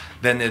people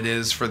than it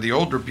is for the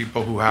older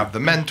people who have the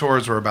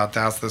mentors who are about to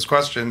ask this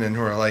question and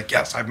who are like,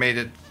 yes, I've made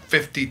it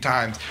 50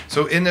 times.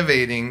 So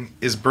innovating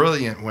is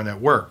brilliant when it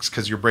works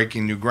because you're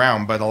breaking new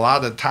ground. But a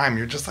lot of the time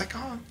you're just like,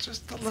 oh,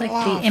 just a little Like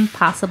off. the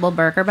Impossible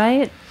Burger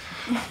bite.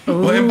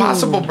 Well,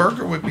 Impossible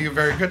Burger would be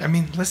very good. I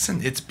mean,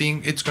 listen, it's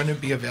going to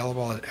be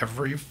available at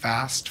every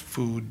fast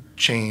food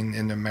chain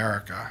in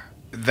America.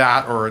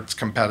 That or its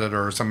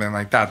competitor or something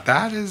like that.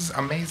 That is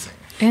amazing.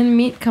 And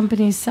meat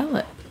companies sell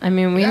it. I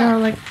mean, we know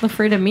like La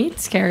Frida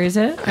Meats carries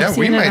it. I've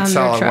We seen might on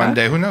sell their it one truck.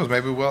 day. Who knows?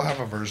 Maybe we'll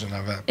have a version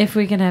of it. If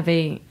we can have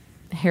a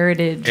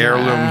heritage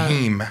Heirloom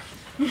heme.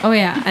 Oh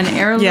yeah, an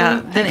heirloom. Yeah,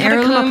 they an gotta come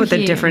heirloom up with a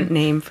heme. different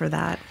name for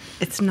that.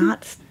 It's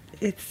not.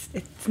 It's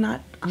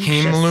not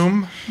unctuous.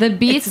 Hemeloom? The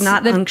beets. It's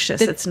not the,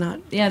 unctuous. the- It's not.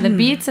 Yeah, the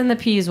beets and the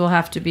peas will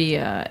have to be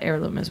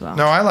heirloom as well.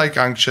 No, I like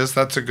unctuous.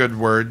 That's a good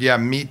word. Yeah,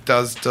 meat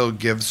does still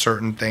give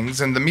certain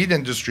things. And the meat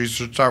industry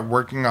should start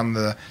working on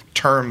the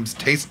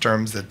taste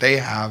terms that they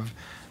have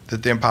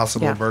that the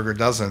Impossible Burger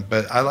doesn't.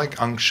 But I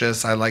like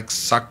unctuous. I like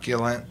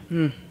succulent.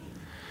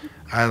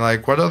 I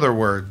like, what other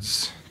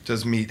words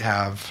does meat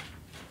have?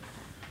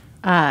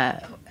 I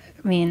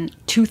mean,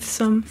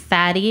 Toothsome.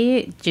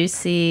 fatty,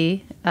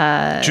 juicy.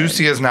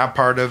 Juicy is not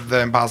part of the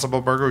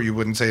Impossible Burger. You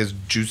wouldn't say it's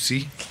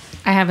juicy.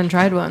 I haven't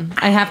tried one.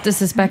 I have to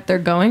suspect they're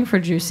going for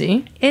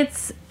juicy.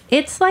 It's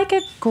like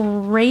a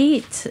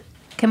great,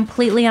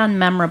 completely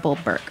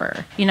unmemorable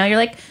burger. You're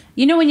like,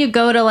 when you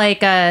go to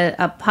like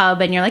a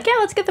pub and you're like, yeah,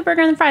 let's get the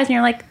burger and the fries, and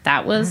you're like,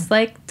 that was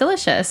like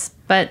delicious,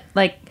 but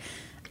like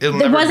It'll it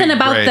never wasn't be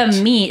about great.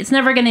 the meat. It's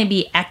never going to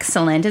be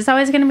excellent. It's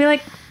always going to be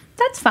like,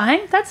 that's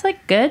fine. That's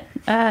like good.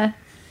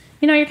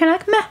 You're kind of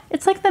like meh.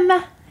 It's like the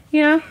meh.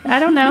 I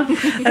don't know.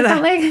 It's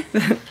not like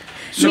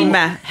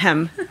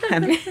Hem.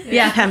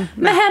 yeah, Hem.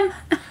 mehem.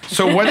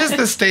 So what is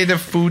the state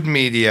of food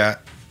media,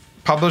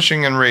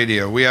 publishing and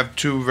radio? We have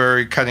two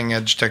very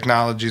cutting-edge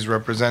technologies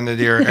represented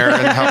here.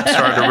 Erin helped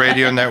start a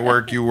radio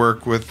network. You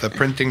work with the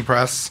printing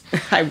press.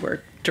 I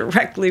work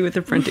directly with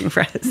the printing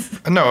press.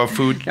 No, a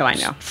food. Oh, I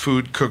know.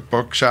 Food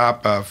cookbook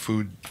shop,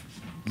 food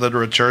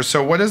literature.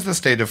 So what is the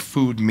state of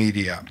food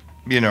media?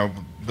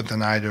 With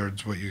an eye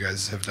towards what you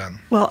guys have done.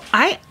 Well,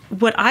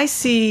 what I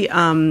see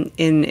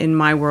in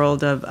my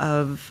world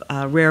of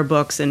rare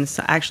books, and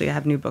actually I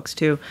have new books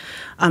too,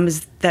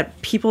 is that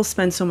people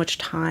spend so much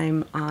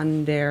time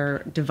on their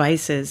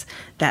devices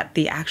that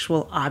the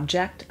actual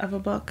object of a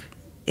book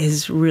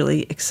is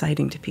really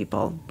exciting to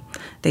people.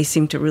 They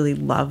seem to really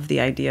love the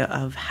idea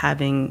of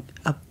having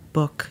a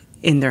book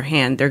in their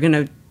hand. They're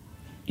going to,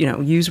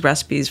 use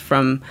recipes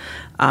from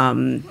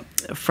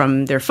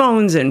their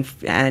phones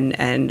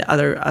and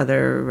other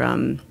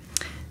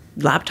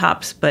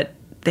laptops, but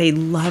they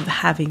love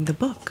having the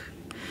book.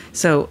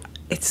 So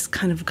it's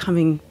kind of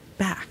coming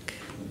back.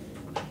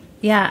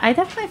 Yeah, I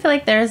definitely feel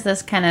like there's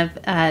this kind of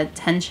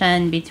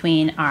tension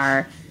between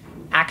our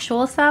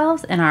actual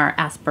selves and our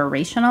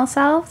aspirational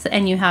selves.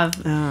 And you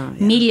have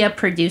media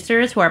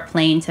producers who are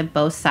playing to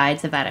both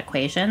sides of that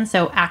equation.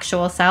 So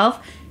actual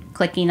self,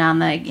 clicking on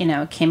the,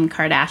 Kim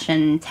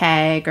Kardashian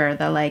tag or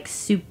the like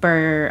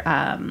super,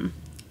 I'm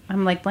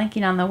like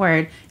blanking on the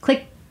word,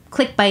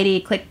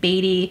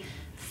 clickbaity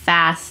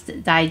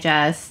fast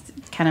digest,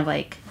 kind of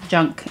like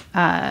junk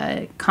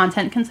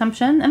content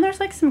consumption. And there's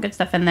like some good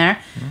stuff in there.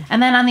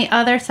 And then on the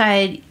other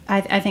side,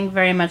 I think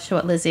very much to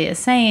what Lizzy is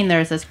saying,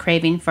 there's this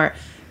craving for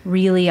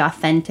really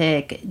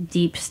authentic,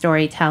 deep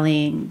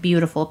storytelling,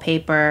 beautiful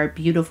paper,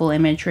 beautiful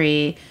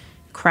imagery,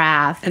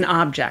 craft. An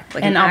object,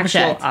 like an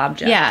actual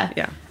object.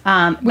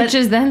 Yeah. Which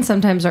is then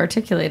sometimes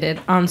articulated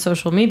on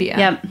social media.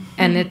 Yep.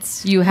 And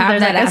you have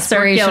There's that like a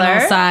aspirational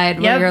circular side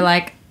where Yep. you're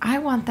like, I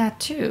want that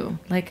too.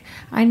 Like,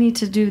 I need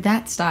to do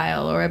that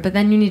style. But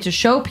then you need to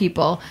show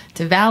people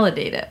to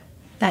validate it.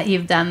 That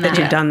you've done that. That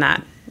you've done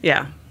that.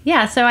 Yeah.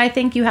 Yeah, so I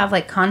think you have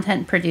like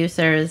content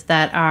producers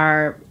that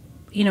are,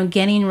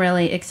 getting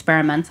really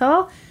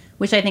experimental,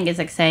 which I think is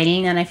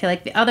exciting. And I feel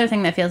like the other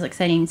thing that feels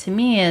exciting to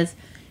me is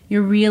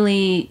you're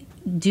really,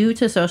 due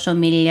to social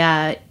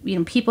media,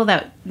 people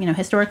that,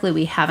 historically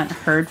we haven't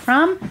heard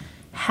from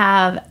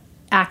have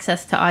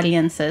access to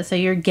audiences. So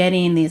you're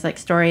getting these like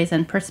stories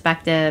and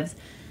perspectives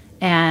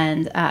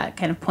and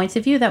kind of points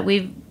of view that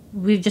we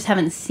just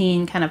haven't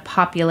seen kind of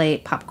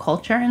populate pop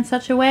culture in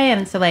such a way.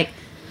 And so like,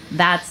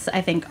 that's,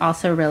 I think,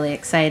 also really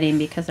exciting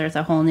because there's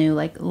a whole new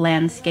like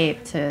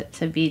landscape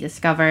to be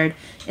discovered,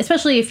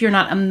 especially if you're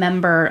not a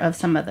member of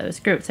some of those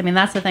groups. I mean,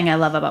 that's the thing I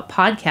love about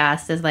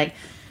podcasts is like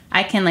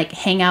I can like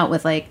hang out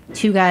with like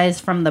two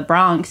guys from the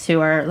Bronx who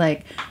are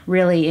like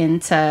really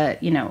into,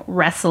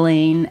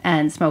 wrestling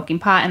and smoking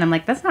pot. And I'm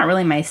like, that's not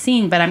really my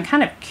scene, but I'm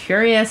kind of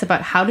curious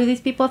about how do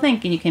these people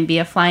think? And you can be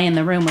a fly in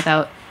the room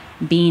without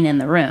being in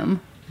the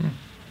room.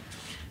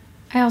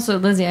 I also,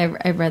 Lizzy,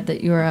 I read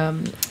that you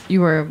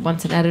were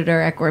once an editor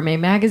at Gourmet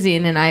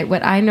Magazine, and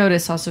what I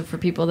notice also for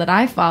people that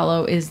I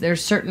follow is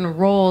there's certain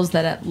roles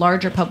that at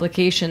larger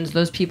publications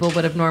those people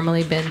would have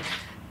normally been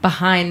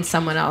behind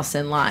someone else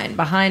in line,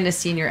 behind a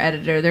senior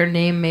editor. Their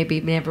name maybe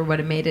never would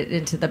have made it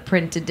into the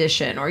print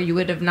edition, or you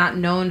would have not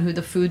known who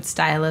the food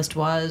stylist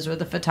was or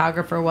the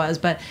photographer was.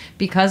 But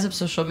because of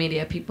social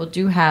media, people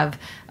do have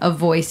a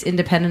voice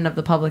independent of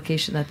the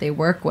publication that they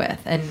work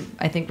with. And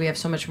I think we have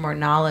so much more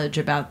knowledge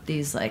about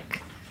these,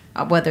 like,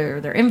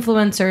 whether they're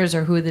influencers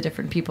or who the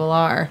different people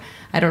are.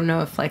 I don't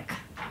know if, like,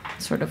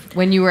 sort of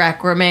when you were at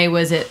Gourmet,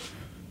 was it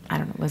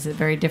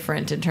very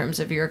different in terms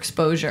of your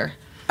exposure?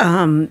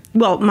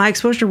 Well, my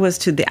exposure was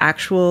to the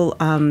actual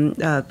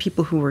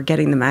people who were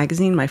getting the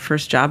magazine. My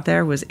first job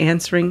there was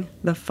answering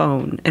the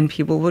phone, and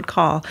people would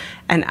call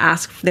and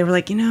ask. They were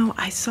like,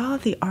 I saw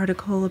the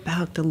article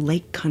about the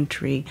lake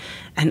country,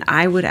 and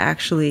I would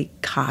actually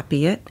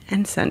copy it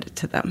and send it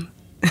to them.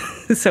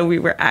 So we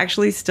were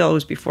actually it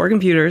was before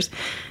computers,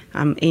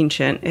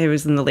 ancient. It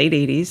was in the late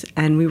 80s,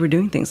 and we were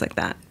doing things like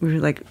that.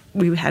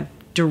 We had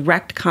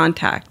direct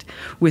contact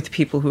with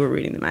people who were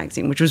reading the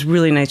magazine, which was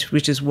really nice,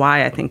 which is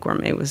why I think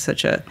Gourmet was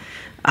such a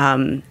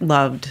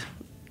loved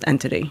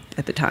entity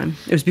at the time.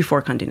 It was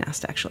before Condé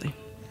Nast, actually.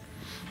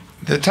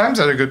 The Times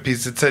had a good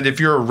piece that said, if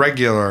you're a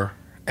regular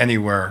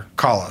anywhere,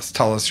 call us,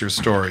 tell us your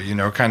story,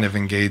 kind of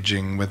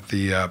engaging with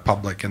the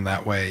public in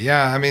that way.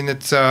 Yeah, I mean,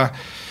 it's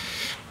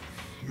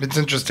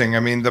interesting. I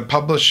mean, the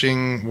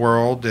publishing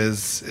world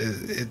it's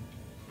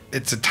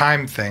a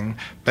time thing,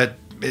 but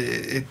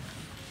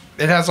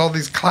it has all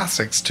these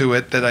classics to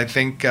it that I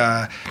think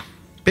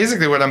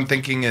basically what I'm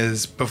thinking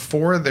is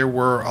before there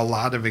were a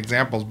lot of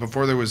examples,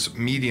 before there was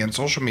media and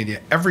social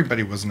media,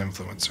 everybody was an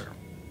influencer.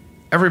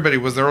 Everybody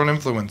was their own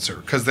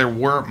influencer because there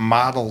weren't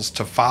models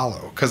to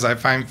follow. Because I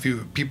find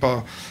few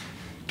people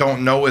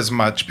don't know as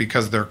much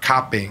because they're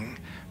copying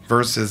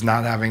versus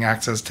not having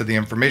access to the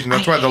information.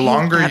 That's why the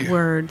longer I hate that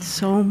word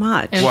so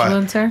much.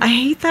 Influencer? I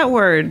hate that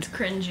word. It's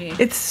cringy.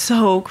 It's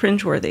so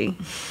cringeworthy.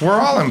 We're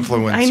all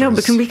influencers. I know,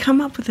 but can we come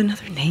up with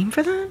another name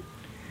for that?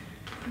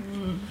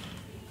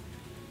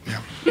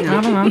 Yeah.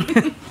 I don't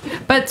know.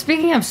 But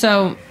speaking of,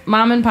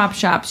 mom and pop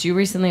shops, you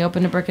recently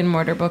opened a brick and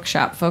mortar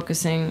bookshop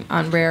focusing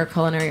on rare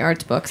culinary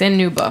arts books and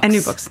new books. And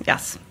new books,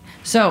 yes.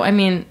 So, I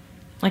mean,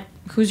 like,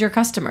 who's your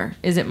customer?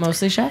 Is it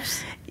mostly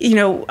chefs?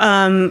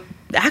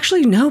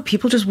 Actually, no.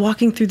 People just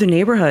walking through the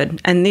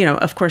neighborhood, and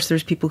of course,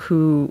 there's people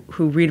who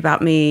read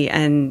about me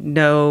and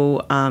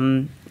know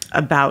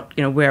about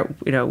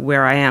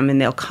where I am, and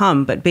they'll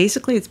come. But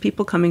basically, it's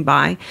people coming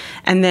by,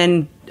 and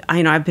then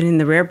I've been in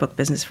the rare book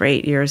business for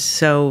 8 years,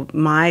 so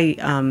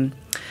my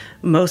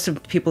most of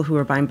the people who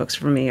are buying books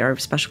from me are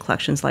special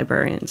collections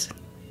librarians.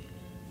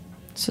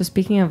 So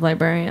speaking of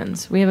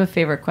librarians, we have a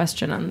favorite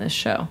question on this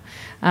show.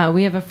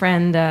 We have a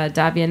friend,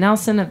 Davia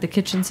Nelson of the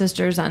Kitchen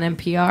Sisters on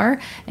NPR,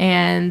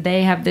 and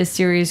they have this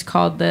series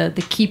called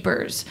The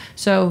Keepers.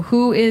 So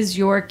who is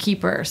your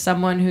keeper?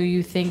 Someone who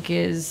you think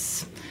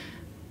is,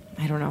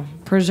 I don't know,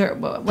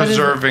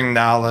 preserving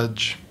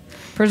knowledge.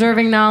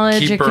 Preserving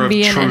knowledge. Keeper it can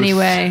be of in truth. any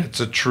way. It's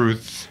a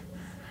truth.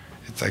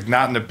 It's like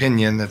not an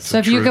opinion. It's so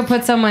if you could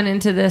put someone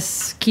into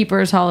this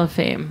Keepers Hall of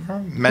Fame,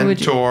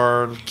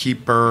 mentor,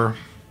 keeper.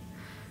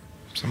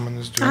 Someone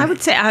is doing. I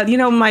would say,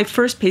 my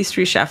first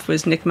pastry chef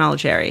was Nick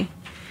Malgeri,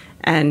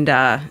 and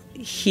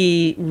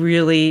he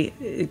really,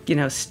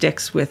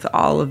 sticks with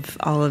all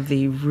of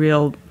the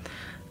real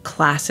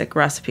classic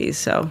recipes.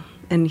 So,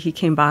 and he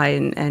came by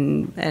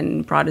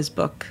and brought his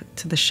book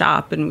to the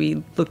shop, and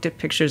we looked at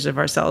pictures of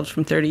ourselves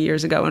from 30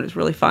 years ago, and it was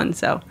really fun.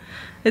 So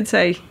I'd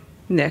say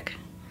Nick.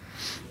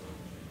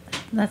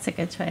 That's a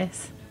good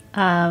choice.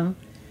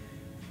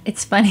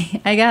 It's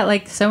funny. I got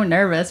like so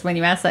nervous when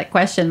you asked that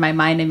question. My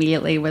mind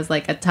immediately was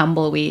like a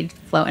tumbleweed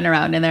floating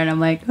around in there, and I'm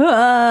like,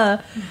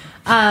 ah.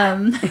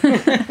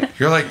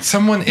 You're like,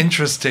 someone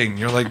interesting.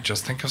 You're like,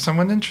 just think of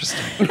someone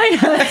interesting. I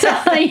know, that's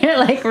all. You're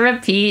like,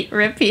 repeat.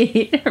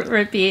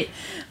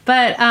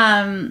 But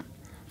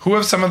who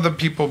have some of the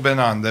people been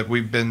on that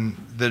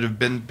have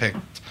been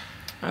picked?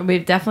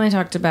 We've definitely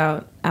talked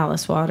about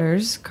Alice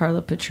Waters,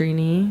 Carla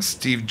Petrini,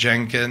 Steve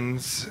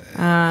Jenkins.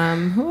 Who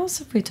else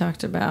have we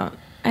talked about?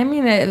 I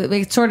mean,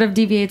 it sort of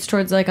deviates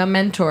towards like a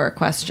mentor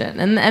question,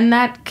 and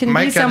that can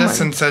Mike be someone.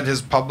 Edison said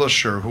his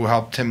publisher, who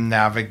helped him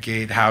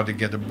navigate how to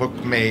get a book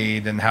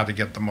made and how to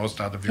get the most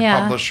out of your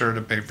publisher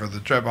to pay for the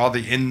trip, all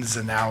the ins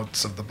and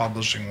outs of the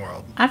publishing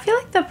world. I feel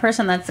like the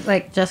person that's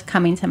like just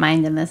coming to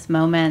mind in this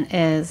moment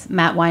is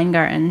Matt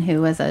Weingarten,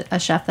 who was a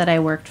chef that I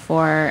worked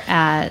for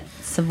at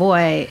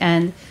Savoy,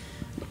 and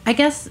I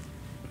guess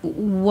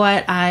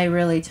what I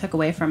really took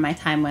away from my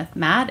time with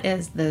Matt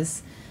is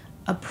this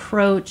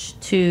approach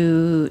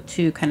to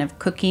kind of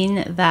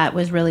cooking that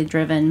was really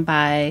driven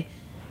by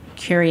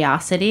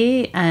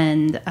curiosity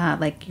and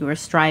like you were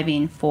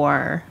striving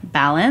for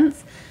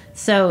balance.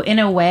 So in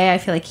a way, I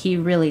feel like he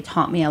really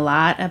taught me a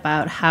lot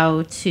about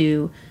how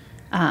to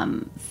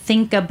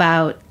think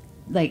about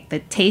like the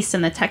taste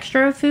and the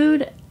texture of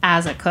food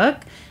as a cook.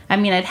 I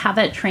mean, I'd have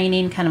that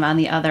training kind of on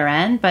the other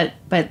end, but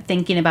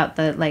thinking about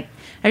the like,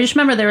 I just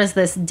remember there was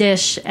this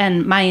dish,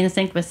 and my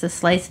instinct was to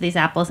slice these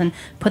apples and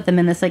put them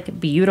in this like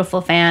beautiful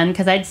fan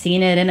because I'd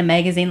seen it in a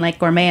magazine like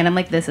Gourmet, and I'm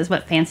like, this is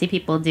what fancy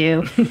people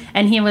do.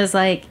 And he was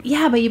like,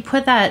 yeah, but you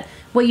put that,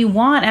 what you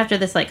want after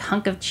this like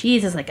hunk of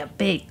cheese is like a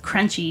big,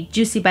 crunchy,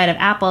 juicy bite of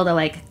apple to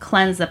like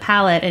cleanse the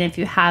palate. And if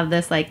you have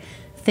this like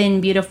thin,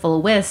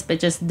 beautiful wisp,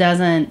 it just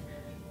doesn't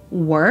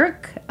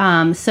work.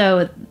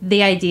 So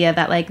the idea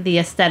that like the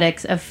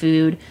aesthetics of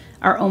food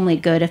are only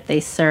good if they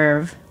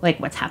serve like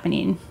what's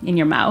happening in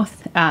your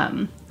mouth,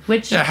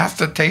 which it has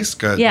to taste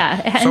good.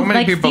 Yeah, so many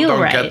like, people don't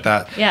right. get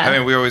that. Yeah, I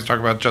mean, we always talk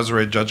about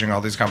Desiree judging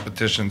all these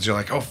competitions. You're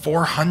like, oh,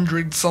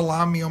 400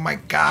 salami. Oh my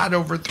God,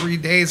 over 3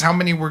 days. How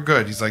many were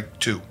good? He's like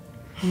 2.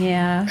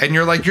 Yeah, and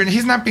you're like,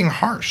 he's not being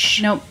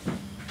harsh. Nope.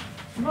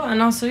 Well,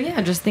 and also,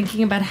 just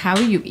thinking about how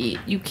you eat.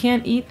 You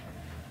can't eat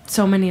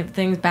so many of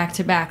things back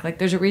to back. Like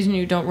there's a reason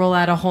you don't roll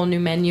out a whole new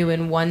menu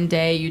in one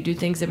day. You do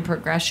things in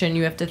progression.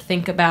 You have to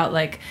think about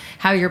like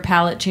how your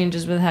palate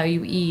changes with how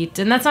you eat.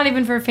 And that's not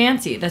even for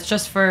fancy. That's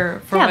just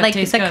for what like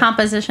tastes the good.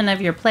 composition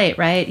of your plate,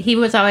 right? He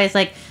was always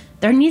like,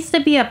 there needs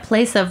to be a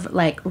place of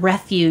like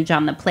refuge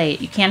on the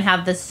plate. You can't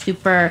have this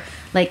super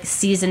like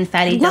seasoned,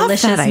 fatty,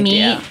 delicious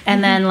meat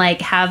and then like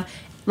have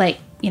like,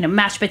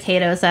 mashed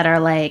potatoes that are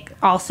like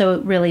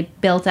also really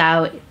built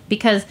out,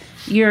 because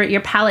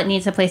your palate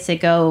needs a place to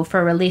go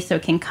for release so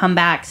it can come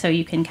back, so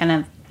you can kind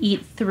of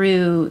eat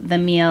through the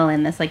meal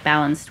in this like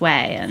balanced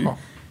way. And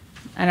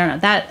I don't know,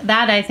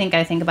 that I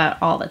think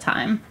about all the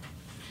time.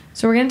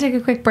 So we're going to take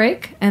a quick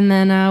break, and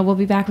then we'll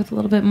be back with a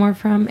little bit more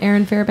from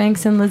Erin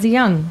Fairbanks and Lizzy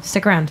Young.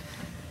 Stick around.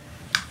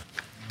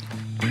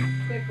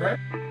 Quick break.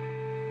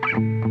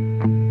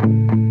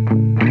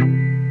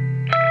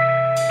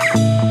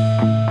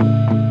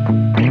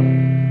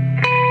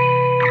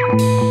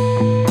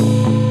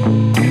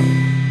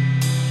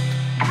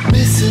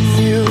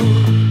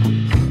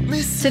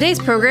 Today's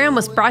program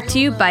was brought to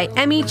you by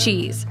Emmy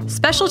Cheese,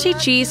 specialty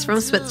cheese from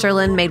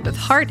Switzerland made with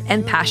heart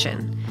and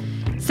passion.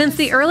 Since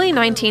the early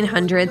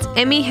 1900s,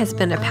 Emmy has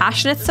been a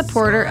passionate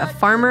supporter of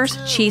farmers,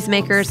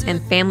 cheesemakers,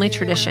 and family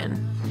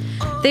tradition.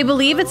 They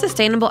believe in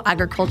sustainable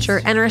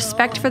agriculture and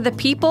respect for the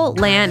people,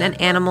 land, and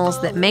animals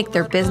that make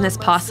their business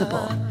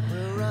possible.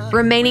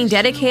 Remaining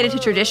dedicated to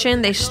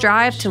tradition, they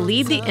strive to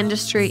lead the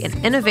industry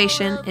in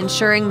innovation,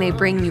 ensuring they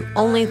bring you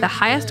only the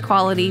highest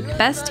quality,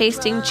 best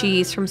tasting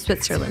cheese from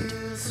Switzerland.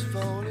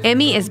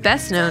 Emmy is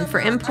best known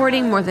for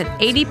importing more than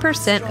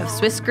 80% of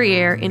Swiss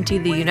Gruyere into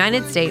the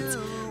United States,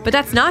 but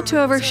that's not to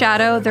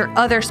overshadow their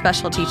other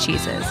specialty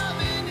cheeses,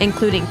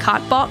 including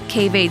Kotbalt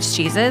cave-aged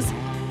cheeses,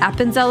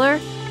 Appenzeller,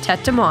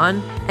 Tête de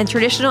Moine, and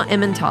traditional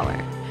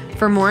Emmentaler.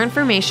 For more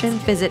information,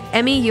 visit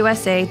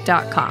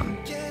emmyusa.com.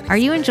 Are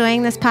you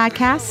enjoying this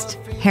podcast?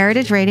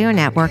 Heritage Radio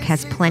Network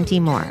has plenty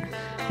more.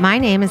 My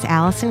name is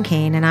Allison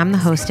Kane, and I'm the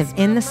host of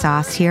In the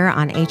Sauce here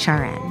on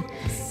HRN.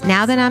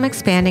 Now that I'm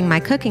expanding my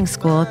cooking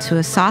school to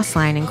a sauce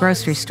line in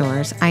grocery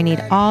stores, I need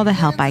all the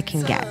help I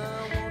can get.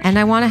 And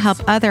I want to help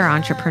other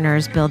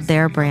entrepreneurs build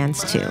their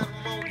brands too.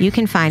 You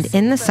can find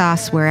In the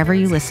Sauce wherever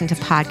you listen to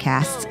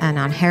podcasts and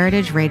on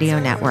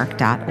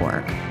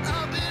heritageradionetwork.org.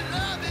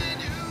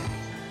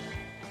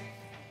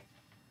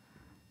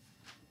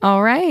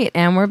 All right,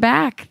 and we're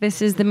back.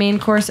 This is the Main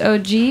Course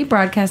OG,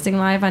 broadcasting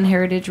live on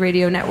Heritage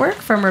Radio Network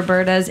from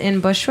Roberta's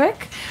in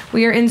Bushwick.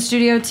 We are in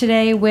studio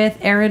today with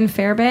Erin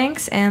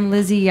Fairbanks and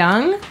Lizzy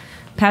Young.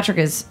 Patrick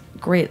is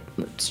great,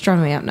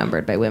 strongly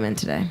outnumbered by women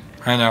today.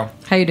 I know.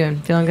 How you doing?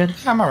 Feeling good?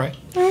 I'm all right.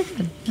 I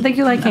think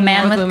you like A hanging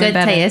man out with women good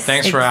better. taste.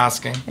 Thanks for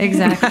asking.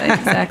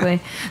 Exactly.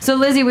 So,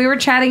 Lizzy, we were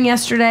chatting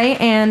yesterday,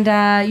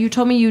 and you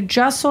told me you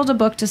just sold a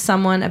book to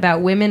someone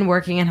about women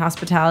working in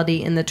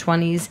hospitality in the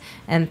 20s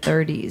and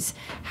 30s.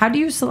 How do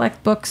you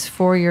select books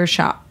for your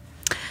shop?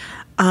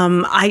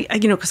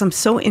 Because I'm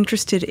so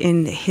interested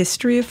in the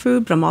history of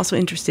food, but I'm also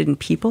interested in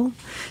people.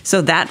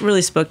 So that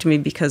really spoke to me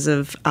because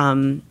of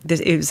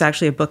it was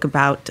actually a book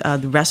about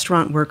the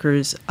restaurant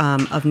workers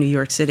of New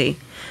York City,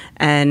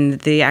 and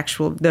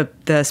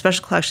the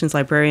special collections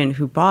librarian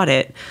who bought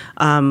it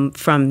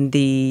from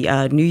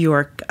the New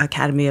York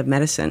Academy of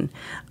Medicine,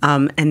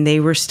 and they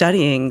were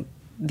studying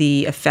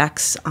the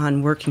effects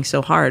on working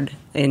so hard.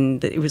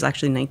 It was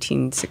actually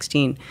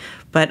 1916.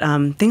 But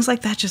things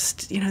like that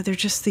they're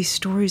just these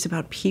stories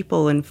about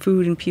people and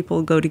food, and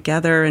people go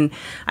together. And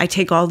I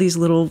take all these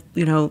little,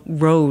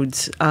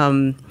 roads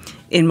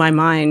in my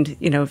mind,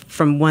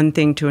 from one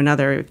thing to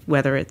another,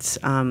 whether it's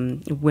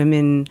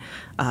women,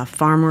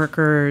 farm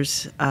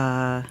workers,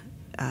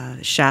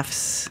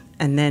 chefs,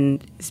 and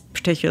then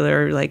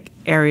particular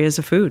areas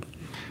of food.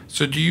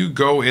 So do you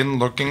go in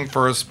looking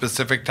for a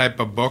specific type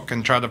of book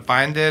and try to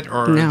find it?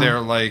 Or No. are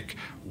there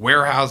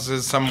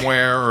warehouses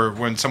somewhere? Or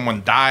when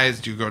someone dies,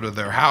 do you go to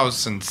their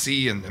house and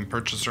see and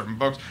purchase certain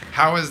books?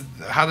 How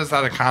does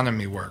that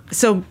economy work?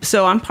 So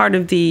I'm part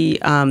of the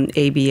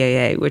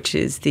ABAA, which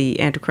is the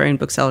Antiquarian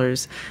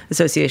Booksellers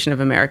Association of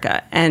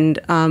America. And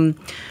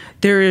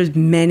there is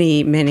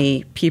many,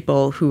 many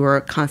people who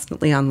are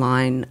constantly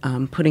online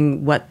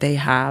putting what they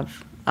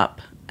have up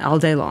all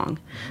day long.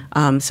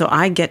 So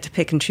I get to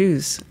pick and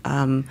choose.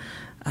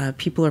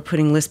 People are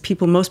putting lists.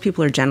 Most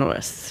people are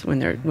generalists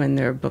when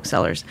they're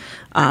booksellers.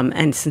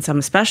 And since I'm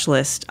a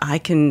specialist, I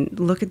can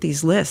look at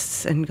these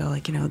lists and go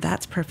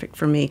that's perfect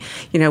for me.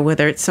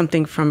 Whether it's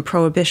something from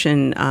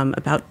Prohibition,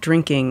 about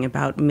drinking,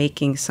 about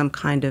making some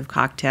kind of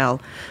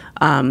cocktail,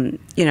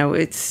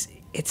 it's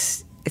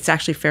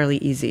actually fairly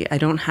easy. I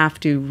don't have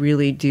to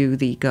really do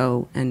the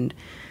go and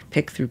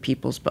pick through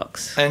people's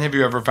books. And have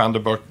you ever found a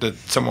book that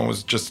someone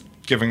was just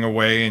giving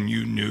away and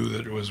you knew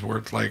that it was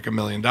worth $1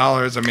 million?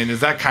 I mean,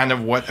 is that kind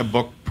of what a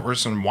book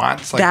person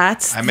wants?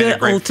 That's the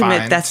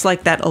ultimate. That's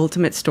that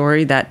ultimate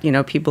story that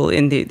people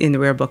in the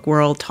rare book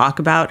world talk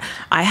about.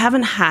 I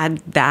haven't had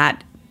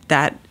that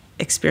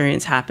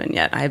experience happen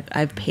yet.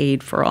 I've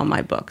paid for all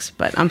my books,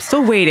 but I'm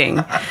still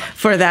waiting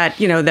for that.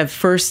 The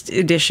first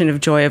edition of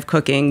Joy of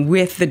Cooking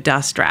with the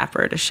dust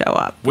wrapper to show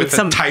up with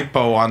a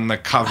typo on the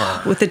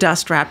cover. With the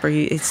dust wrapper,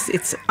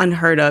 it's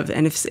unheard of.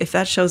 And if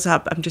that shows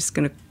up,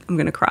 I'm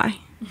gonna cry.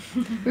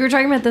 We were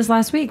talking about this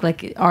last week.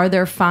 Are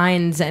there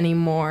fines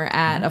anymore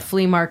at a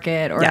flea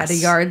market or Yes. at a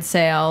yard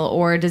sale?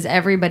 Or does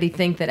everybody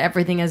think that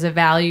everything has a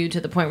value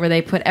to the point where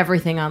they put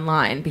everything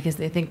online because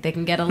they think they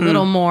can get a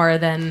little more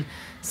than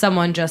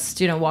someone just,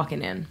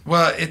 walking in?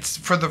 Well, it's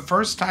for the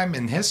first time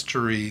in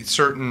history,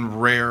 certain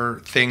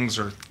rare things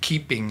or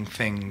keeping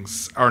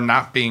things are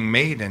not being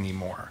made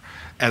anymore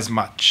as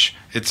much.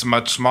 It's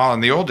much smaller. In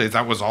the old days,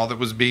 that was all that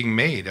was being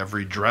made.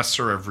 Every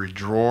dresser, every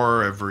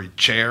drawer, every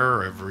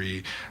chair,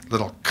 every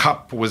little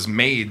cup was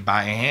made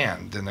by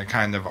hand in a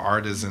kind of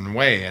artisan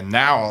way. And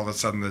now, all of a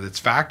sudden, that it's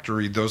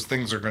factory, those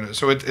things are going to...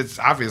 So it's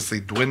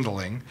obviously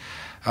dwindling,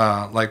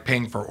 like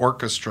paying for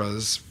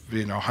orchestras,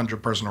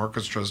 100-person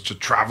orchestras to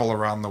travel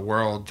around the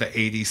world to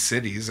 80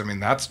 cities. I mean,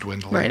 that's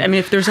dwindling. Right. I mean,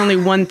 if there's only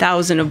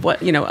 1,000 of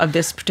of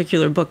this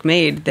particular book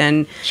made,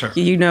 then Sure.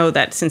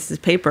 That since it's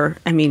paper,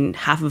 I mean,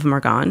 half of them are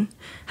gone.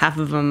 Half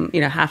of them,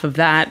 half of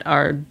that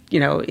are,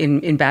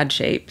 in bad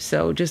shape.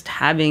 So just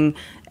having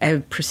a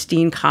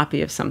pristine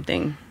copy of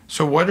something.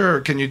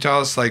 So can you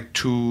tell us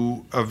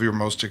two of your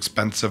most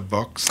expensive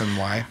books and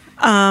why?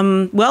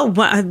 Well,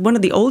 one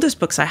of the oldest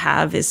books I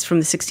have is from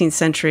the 16th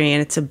century,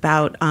 and it's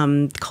about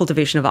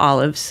cultivation of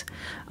olives.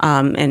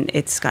 And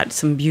it's got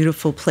some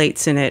beautiful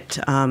plates in it.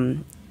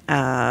 And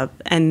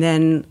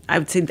then I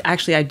would say,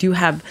 actually, I do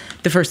have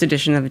the first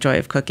edition of Joy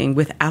of Cooking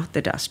without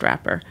the dust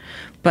wrapper.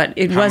 But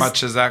How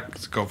much does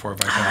that go for,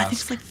 if I can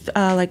ask? I think it's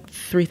like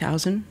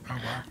 $3,000.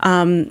 Oh,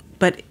 wow.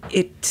 But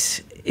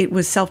it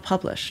was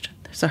self-published.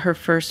 So her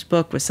first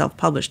book was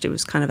self-published. It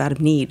was kind of out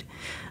of need.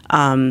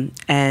 So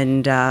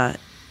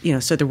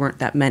there weren't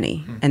that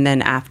many. And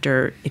then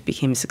after it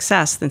became a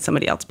success, then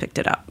somebody else picked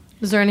it up.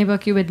 Is there any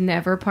book you would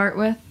never part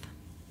with?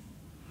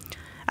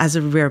 As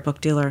a rare book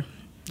dealer,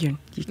 you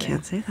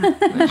can't say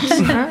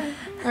that.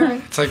 All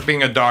right. It's like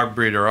being a dog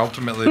breeder.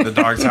 Ultimately, the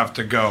dogs have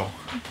to go.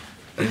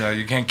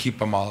 You can't keep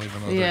them all,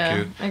 even though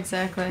they're cute.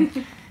 Exactly.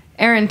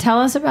 Erin, tell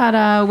us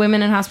about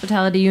Women in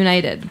Hospitality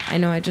United. I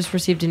know I just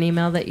received an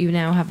email that you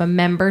now have a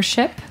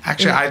membership.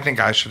 Actually, I think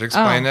I should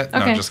explain it.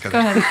 Okay. No, just kidding.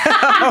 Go ahead.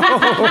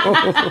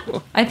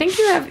 I think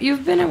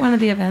you've been at one of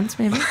the events,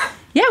 maybe.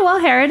 Yeah, well,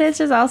 Heritage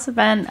has also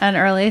been an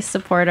early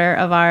supporter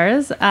of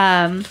ours.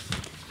 Women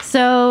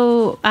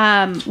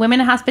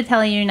in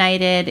Hospitality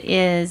United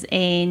is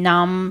a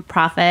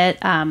nonprofit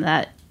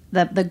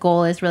that the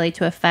goal is really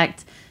to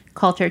affect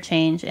culture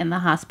change in the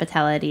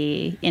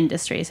hospitality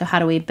industry. So how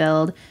do we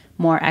build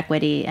more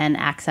equity and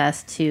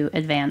access to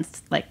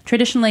advanced, like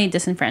traditionally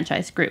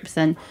disenfranchised groups,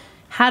 and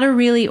had a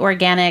really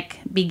organic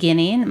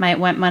beginning.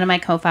 One of my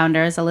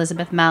co-founders,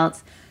 Elizabeth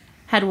Meltz,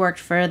 had worked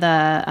for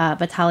the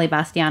Vitaly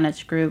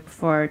Bastianich group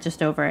for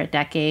just over a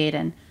decade.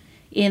 And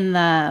in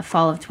the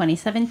fall of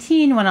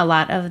 2017, when a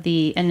lot of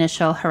the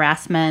initial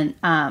harassment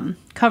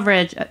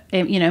coverage,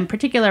 in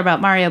particular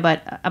about Mario,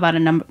 but about a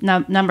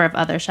number of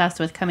other chefs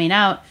was coming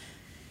out,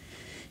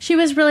 she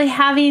was really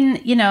having,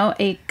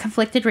 a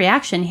conflicted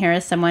reaction here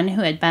as someone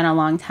who had been a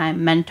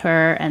longtime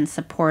mentor and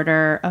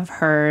supporter of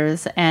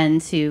hers,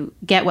 and to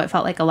get what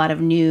felt like a lot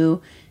of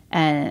new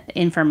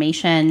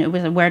information. It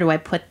was, where do I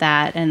put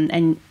that?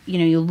 And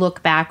you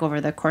look back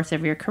over the course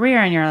of your career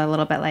and you're a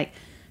little bit like,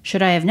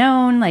 should I have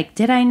known? Like,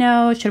 did I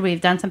know? Should we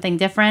have done something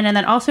different? And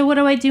then also, what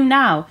do I do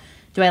now?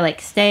 Do I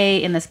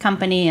stay in this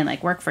company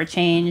and work for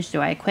change?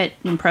 Do I quit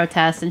and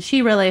protest? And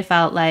she really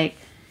felt like,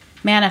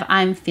 man, if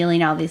I'm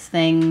feeling all these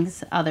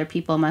things, other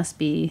people must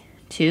be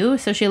too.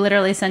 So she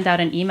literally sent out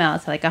an email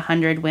to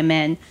 100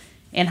 women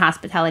in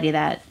hospitality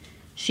that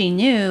she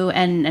knew,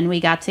 and we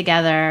got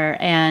together.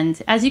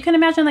 And as you can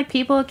imagine,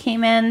 people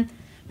came in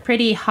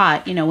pretty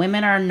hot.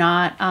 Women are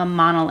not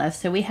monoliths.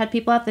 So we had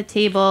people at the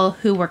table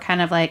who were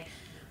kind of like,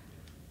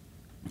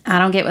 I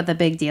don't get what the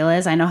big deal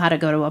is. I know how to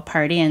go to a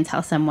party and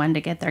tell someone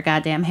to get their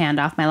goddamn hand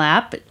off my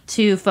lap.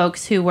 To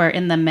folks who were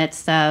in the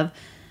midst of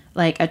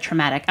a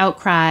traumatic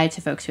outcry,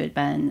 to folks who had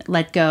been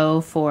let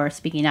go for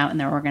speaking out in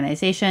their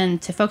organization,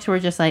 to folks who were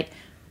just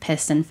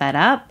pissed and fed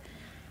up.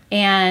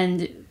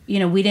 And,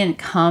 we didn't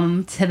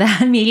come to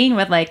that meeting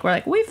with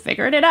we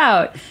figured it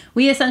out.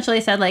 We essentially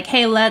said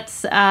hey,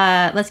 let's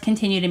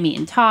continue to meet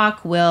and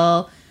talk.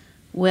 We'll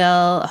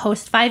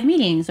host 5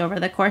 meetings over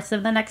the course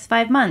of the next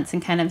 5 months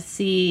and kind of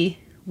see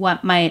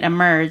what might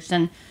emerge.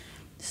 And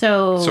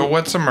So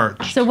what's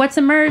emerged? So what's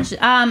emerged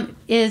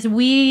is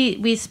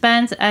we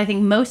spent, I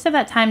think, most of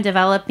that time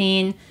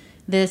developing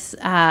this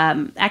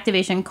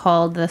activation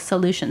called the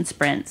Solution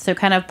Sprint. So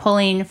kind of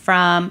pulling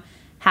from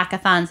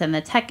hackathons in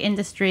the tech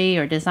industry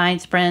or design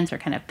sprints or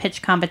kind of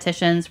pitch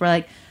competitions.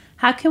 We're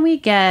how can we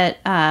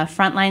get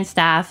frontline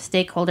staff,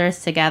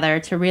 stakeholders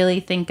together to really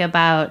think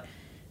about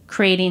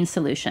creating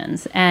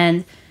solutions?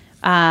 And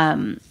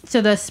so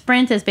the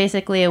sprint is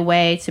basically a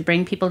way to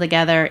bring people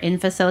together in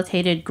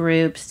facilitated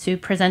groups to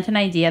present an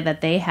idea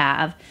that they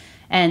have.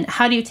 And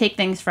how do you take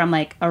things from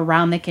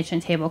around the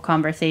kitchen table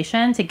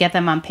conversation to get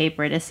them on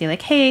paper to see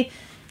hey,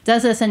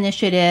 does this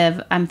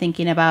initiative I'm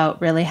thinking about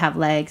really have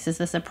legs? Is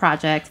this a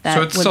project that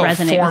would resonate with people? So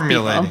it's still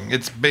formulating.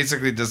 It's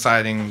basically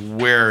deciding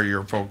where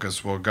your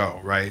focus will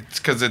go, right?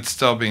 Because it's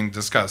still being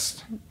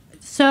discussed.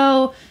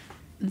 So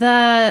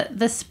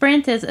the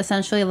sprint is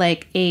essentially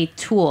a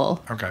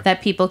tool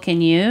that people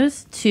can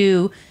use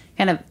to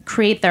kind of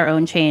create their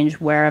own change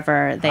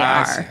wherever they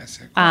are. I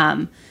see.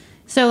 Cool.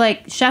 So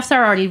chefs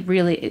are already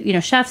really,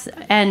 chefs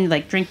and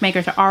drink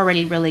makers are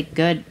already really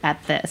good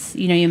at this.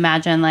 You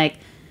imagine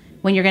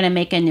when you're going to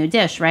make a new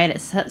dish, right?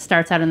 It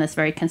starts out in this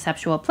very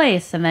conceptual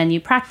place, and then you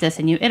practice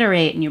and you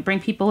iterate and you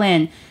bring people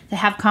in to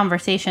have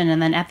conversation,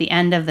 and then at the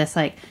end of this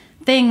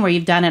thing where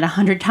you've done it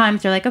 100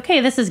 times, you're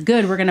okay, this is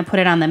good, we're going to put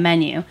it on the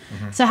menu.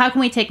 Mm-hmm. So how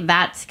can we take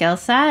that skill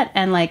set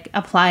and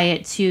apply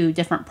it to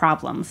different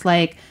problems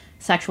like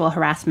sexual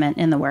harassment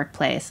in the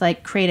workplace,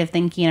 creative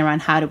thinking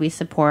around how do we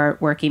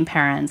support working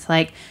parents,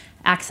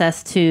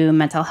 access to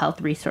mental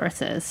health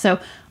resources. So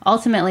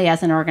ultimately,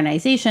 as an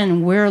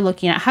organization, we're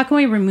looking at how can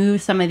we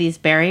remove some of these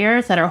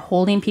barriers that are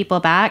holding people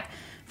back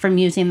from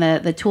using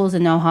the tools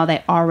and know-how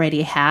they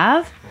already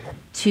have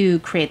to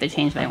create the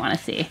change they want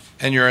to see.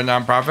 And you're a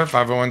nonprofit,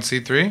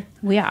 501c3?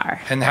 We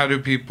are. And how do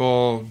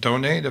people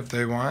donate if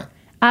they want?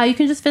 You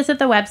can just visit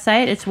the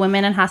website. It's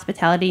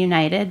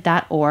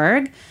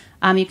womeninhospitalityunited.org.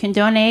 You can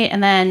donate.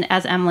 And then,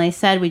 as Emily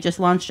said, we just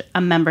launched a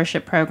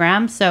membership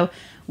program. So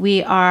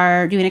we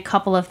are doing a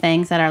couple of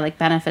things that are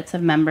benefits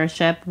of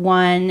membership.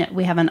 One,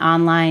 we have an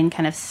online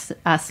kind of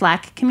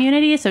Slack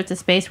community. So it's a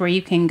space where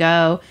you can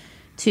go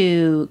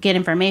to get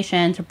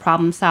information, to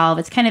problem solve.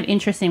 It's kind of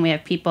interesting. We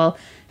have people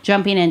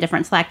jumping in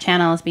different Slack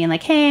channels being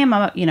hey, I'm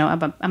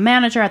a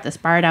manager at this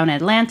bar down in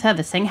Atlanta.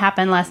 This thing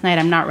happened last night.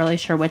 I'm not really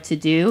sure what to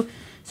do.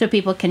 So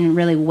people can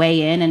really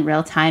weigh in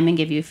real time and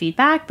give you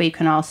feedback, but you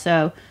can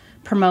also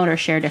promote or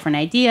share different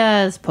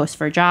ideas, post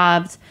for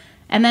jobs.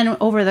 And then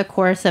over the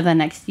course of the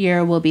next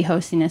year, we'll be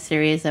hosting a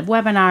series of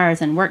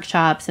webinars and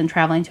workshops and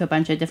traveling to a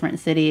bunch of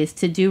different cities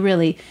to do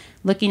really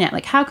looking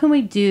at how can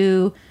we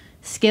do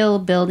skill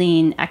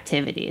building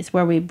activities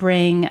where we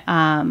bring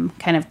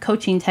kind of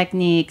coaching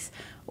techniques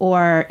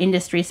or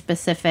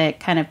industry-specific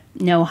kind of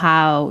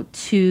know-how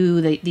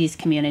to these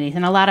communities.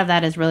 And a lot of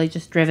that is really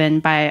just driven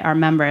by our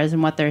members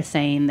and what they're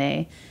saying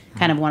they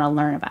kind of want to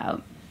learn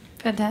about.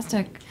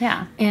 Fantastic.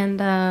 Yeah.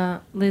 And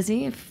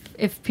Lizzy,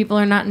 if people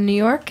are not in New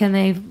York, can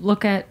they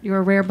look at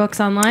your rare books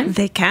online?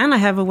 They can. I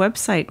have a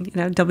website,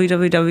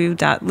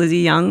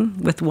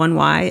 www.lizzyyoung with one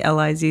Y,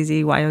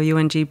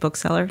 LIZZYOUNG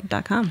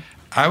bookseller.com.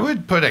 I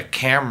would put a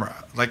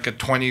camera, a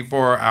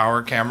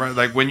 24-hour camera,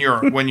 when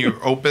you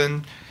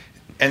open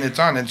and it's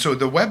on. And so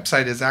the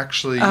website is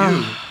actually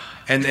you.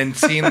 and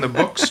seeing the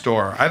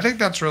bookstore. I think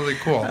that's really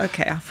cool.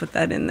 Okay, I'll put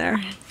that in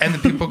there. And the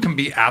people can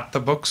be at the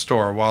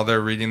bookstore while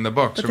they're reading the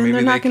books. But then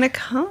they're not going to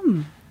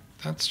come.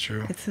 That's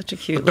true. It's such a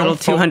cute little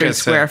 200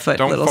 square foot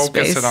little space.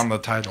 Don't focus it on the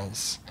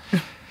titles.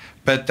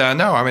 But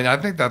no, I mean, I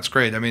think that's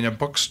great. I mean, a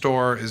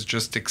bookstore is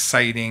just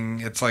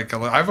exciting. It's like,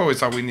 I've always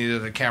thought we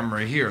needed a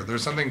camera here.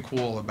 There's something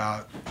cool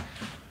about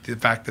the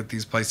fact that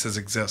these places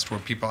exist where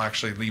people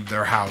actually leave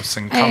their house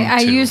and come I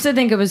used to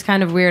think it was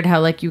kind of weird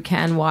how like you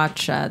can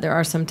watch, there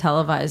are some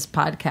televised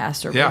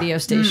podcasts or radio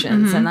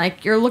stations and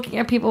like you're looking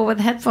at people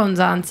with headphones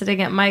on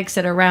sitting at mics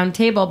at a round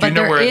table. But do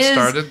you know where it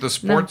started? The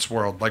sports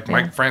world. Like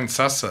Mike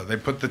Francesa. They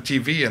put the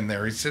TV in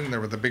there. He's sitting there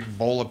with a big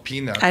bowl of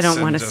peanuts. I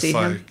don't want to see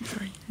him.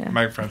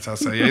 Mike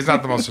Francesa. Yeah, he's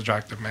not the most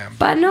attractive man.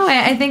 But no,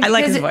 I think I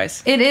like his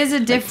voice. It is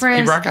a different...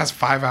 He broadcasts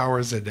 5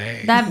 hours a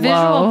day. That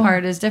visual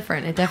part is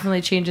different. It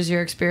definitely changes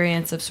your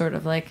experience of sort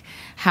of like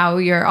how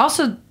you're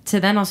also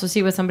to then also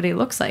see what somebody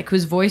looks like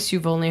whose voice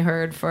you've only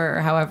heard for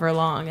however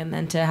long, and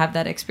then to have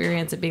that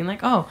experience of being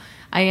like, oh,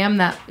 I am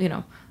that, you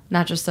know,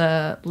 not just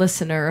a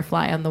listener or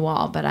fly on the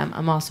wall, but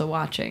I'm also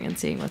watching and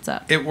seeing what's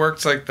up. It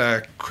works like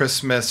the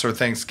Christmas or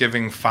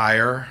Thanksgiving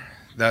fire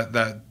that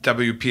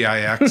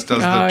WPIX does the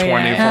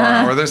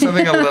 24-hour. There's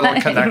something a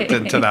little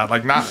connected to that.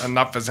 Like not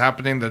enough is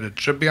happening that it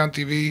should be on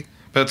TV,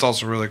 but it's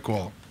also really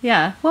cool.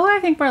 Yeah. Well,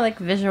 I think we're like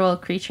visual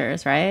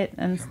creatures, right?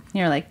 And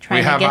you're like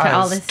trying to get to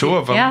all this. 2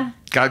 of them. Yeah.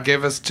 God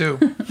gave us 2.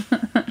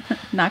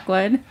 Knock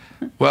wood.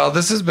 Well,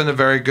 this has been a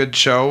very good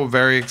show,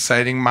 very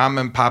exciting. Mom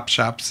and pop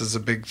shops is a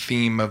big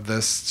theme of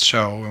this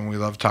show, and we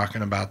love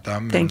talking about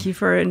them. Thank you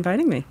for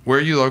inviting me. Where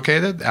are you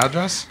located?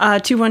 Address?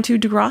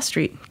 212 DeGraw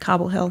Street,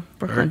 Cobble Hill,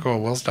 Brooklyn. Very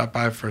cool. We'll stop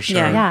by for sure.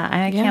 Yeah,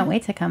 I can't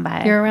wait to come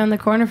by. You're around the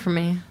corner from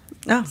me.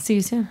 Oh. See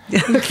you soon.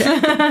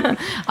 Okay.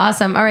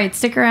 Awesome. All right,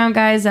 stick around,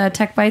 guys.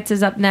 Tech Bites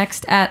is up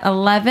next at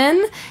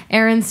 11.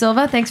 Erin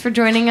Silva, thanks for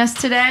joining us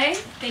today.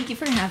 Thank you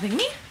for having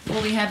me.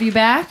 Will we have you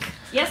back?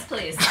 Yes,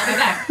 please. I'll be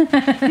back.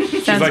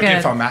 She's Sounds like, good.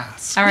 if I'm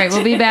asked. All right,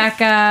 we'll be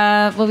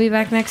back. We'll be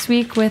back next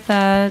week with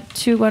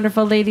 2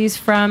 wonderful ladies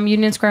from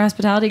Union Square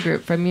Hospitality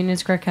Group, from Union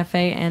Square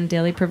Cafe and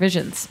Daily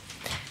Provisions.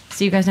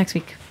 See you guys next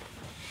week.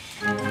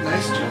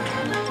 Nice job.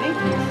 Thank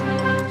you.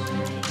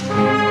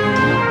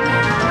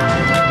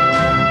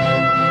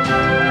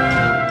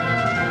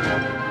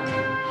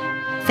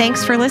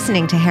 Thanks for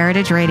listening to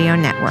Heritage Radio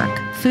Network,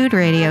 food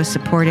radio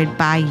supported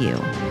by you.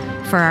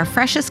 For our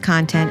freshest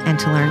content and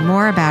to learn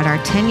more about our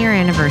 10-year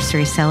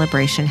anniversary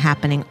celebration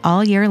happening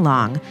all year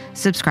long,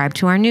 subscribe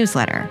to our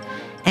newsletter.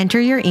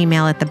 Enter your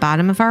email at the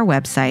bottom of our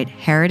website,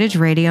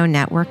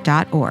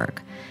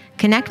 heritageradionetwork.org.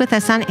 Connect with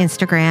us on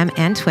Instagram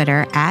and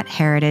Twitter at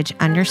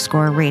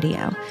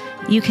heritage_radio.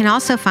 You can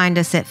also find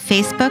us at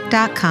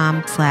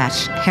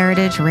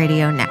facebook.com/Heritage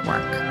Radio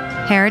Network.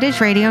 Heritage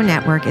Radio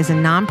Network is a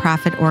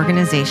nonprofit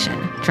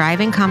organization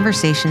driving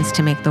conversations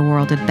to make the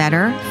world a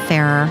better,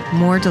 fairer,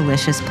 more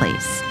delicious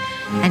place.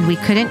 And we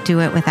couldn't do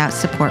it without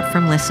support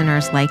from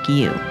listeners like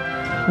you.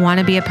 Want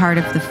to be a part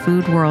of the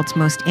food world's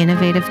most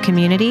innovative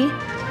community?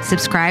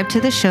 Subscribe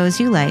to the shows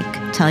you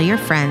like, tell your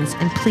friends,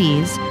 and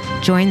please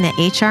join the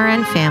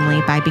HRN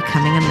family by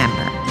becoming a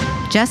member.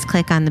 Just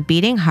click on the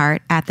beating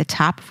heart at the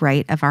top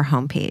right of our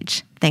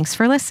homepage. Thanks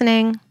for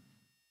listening.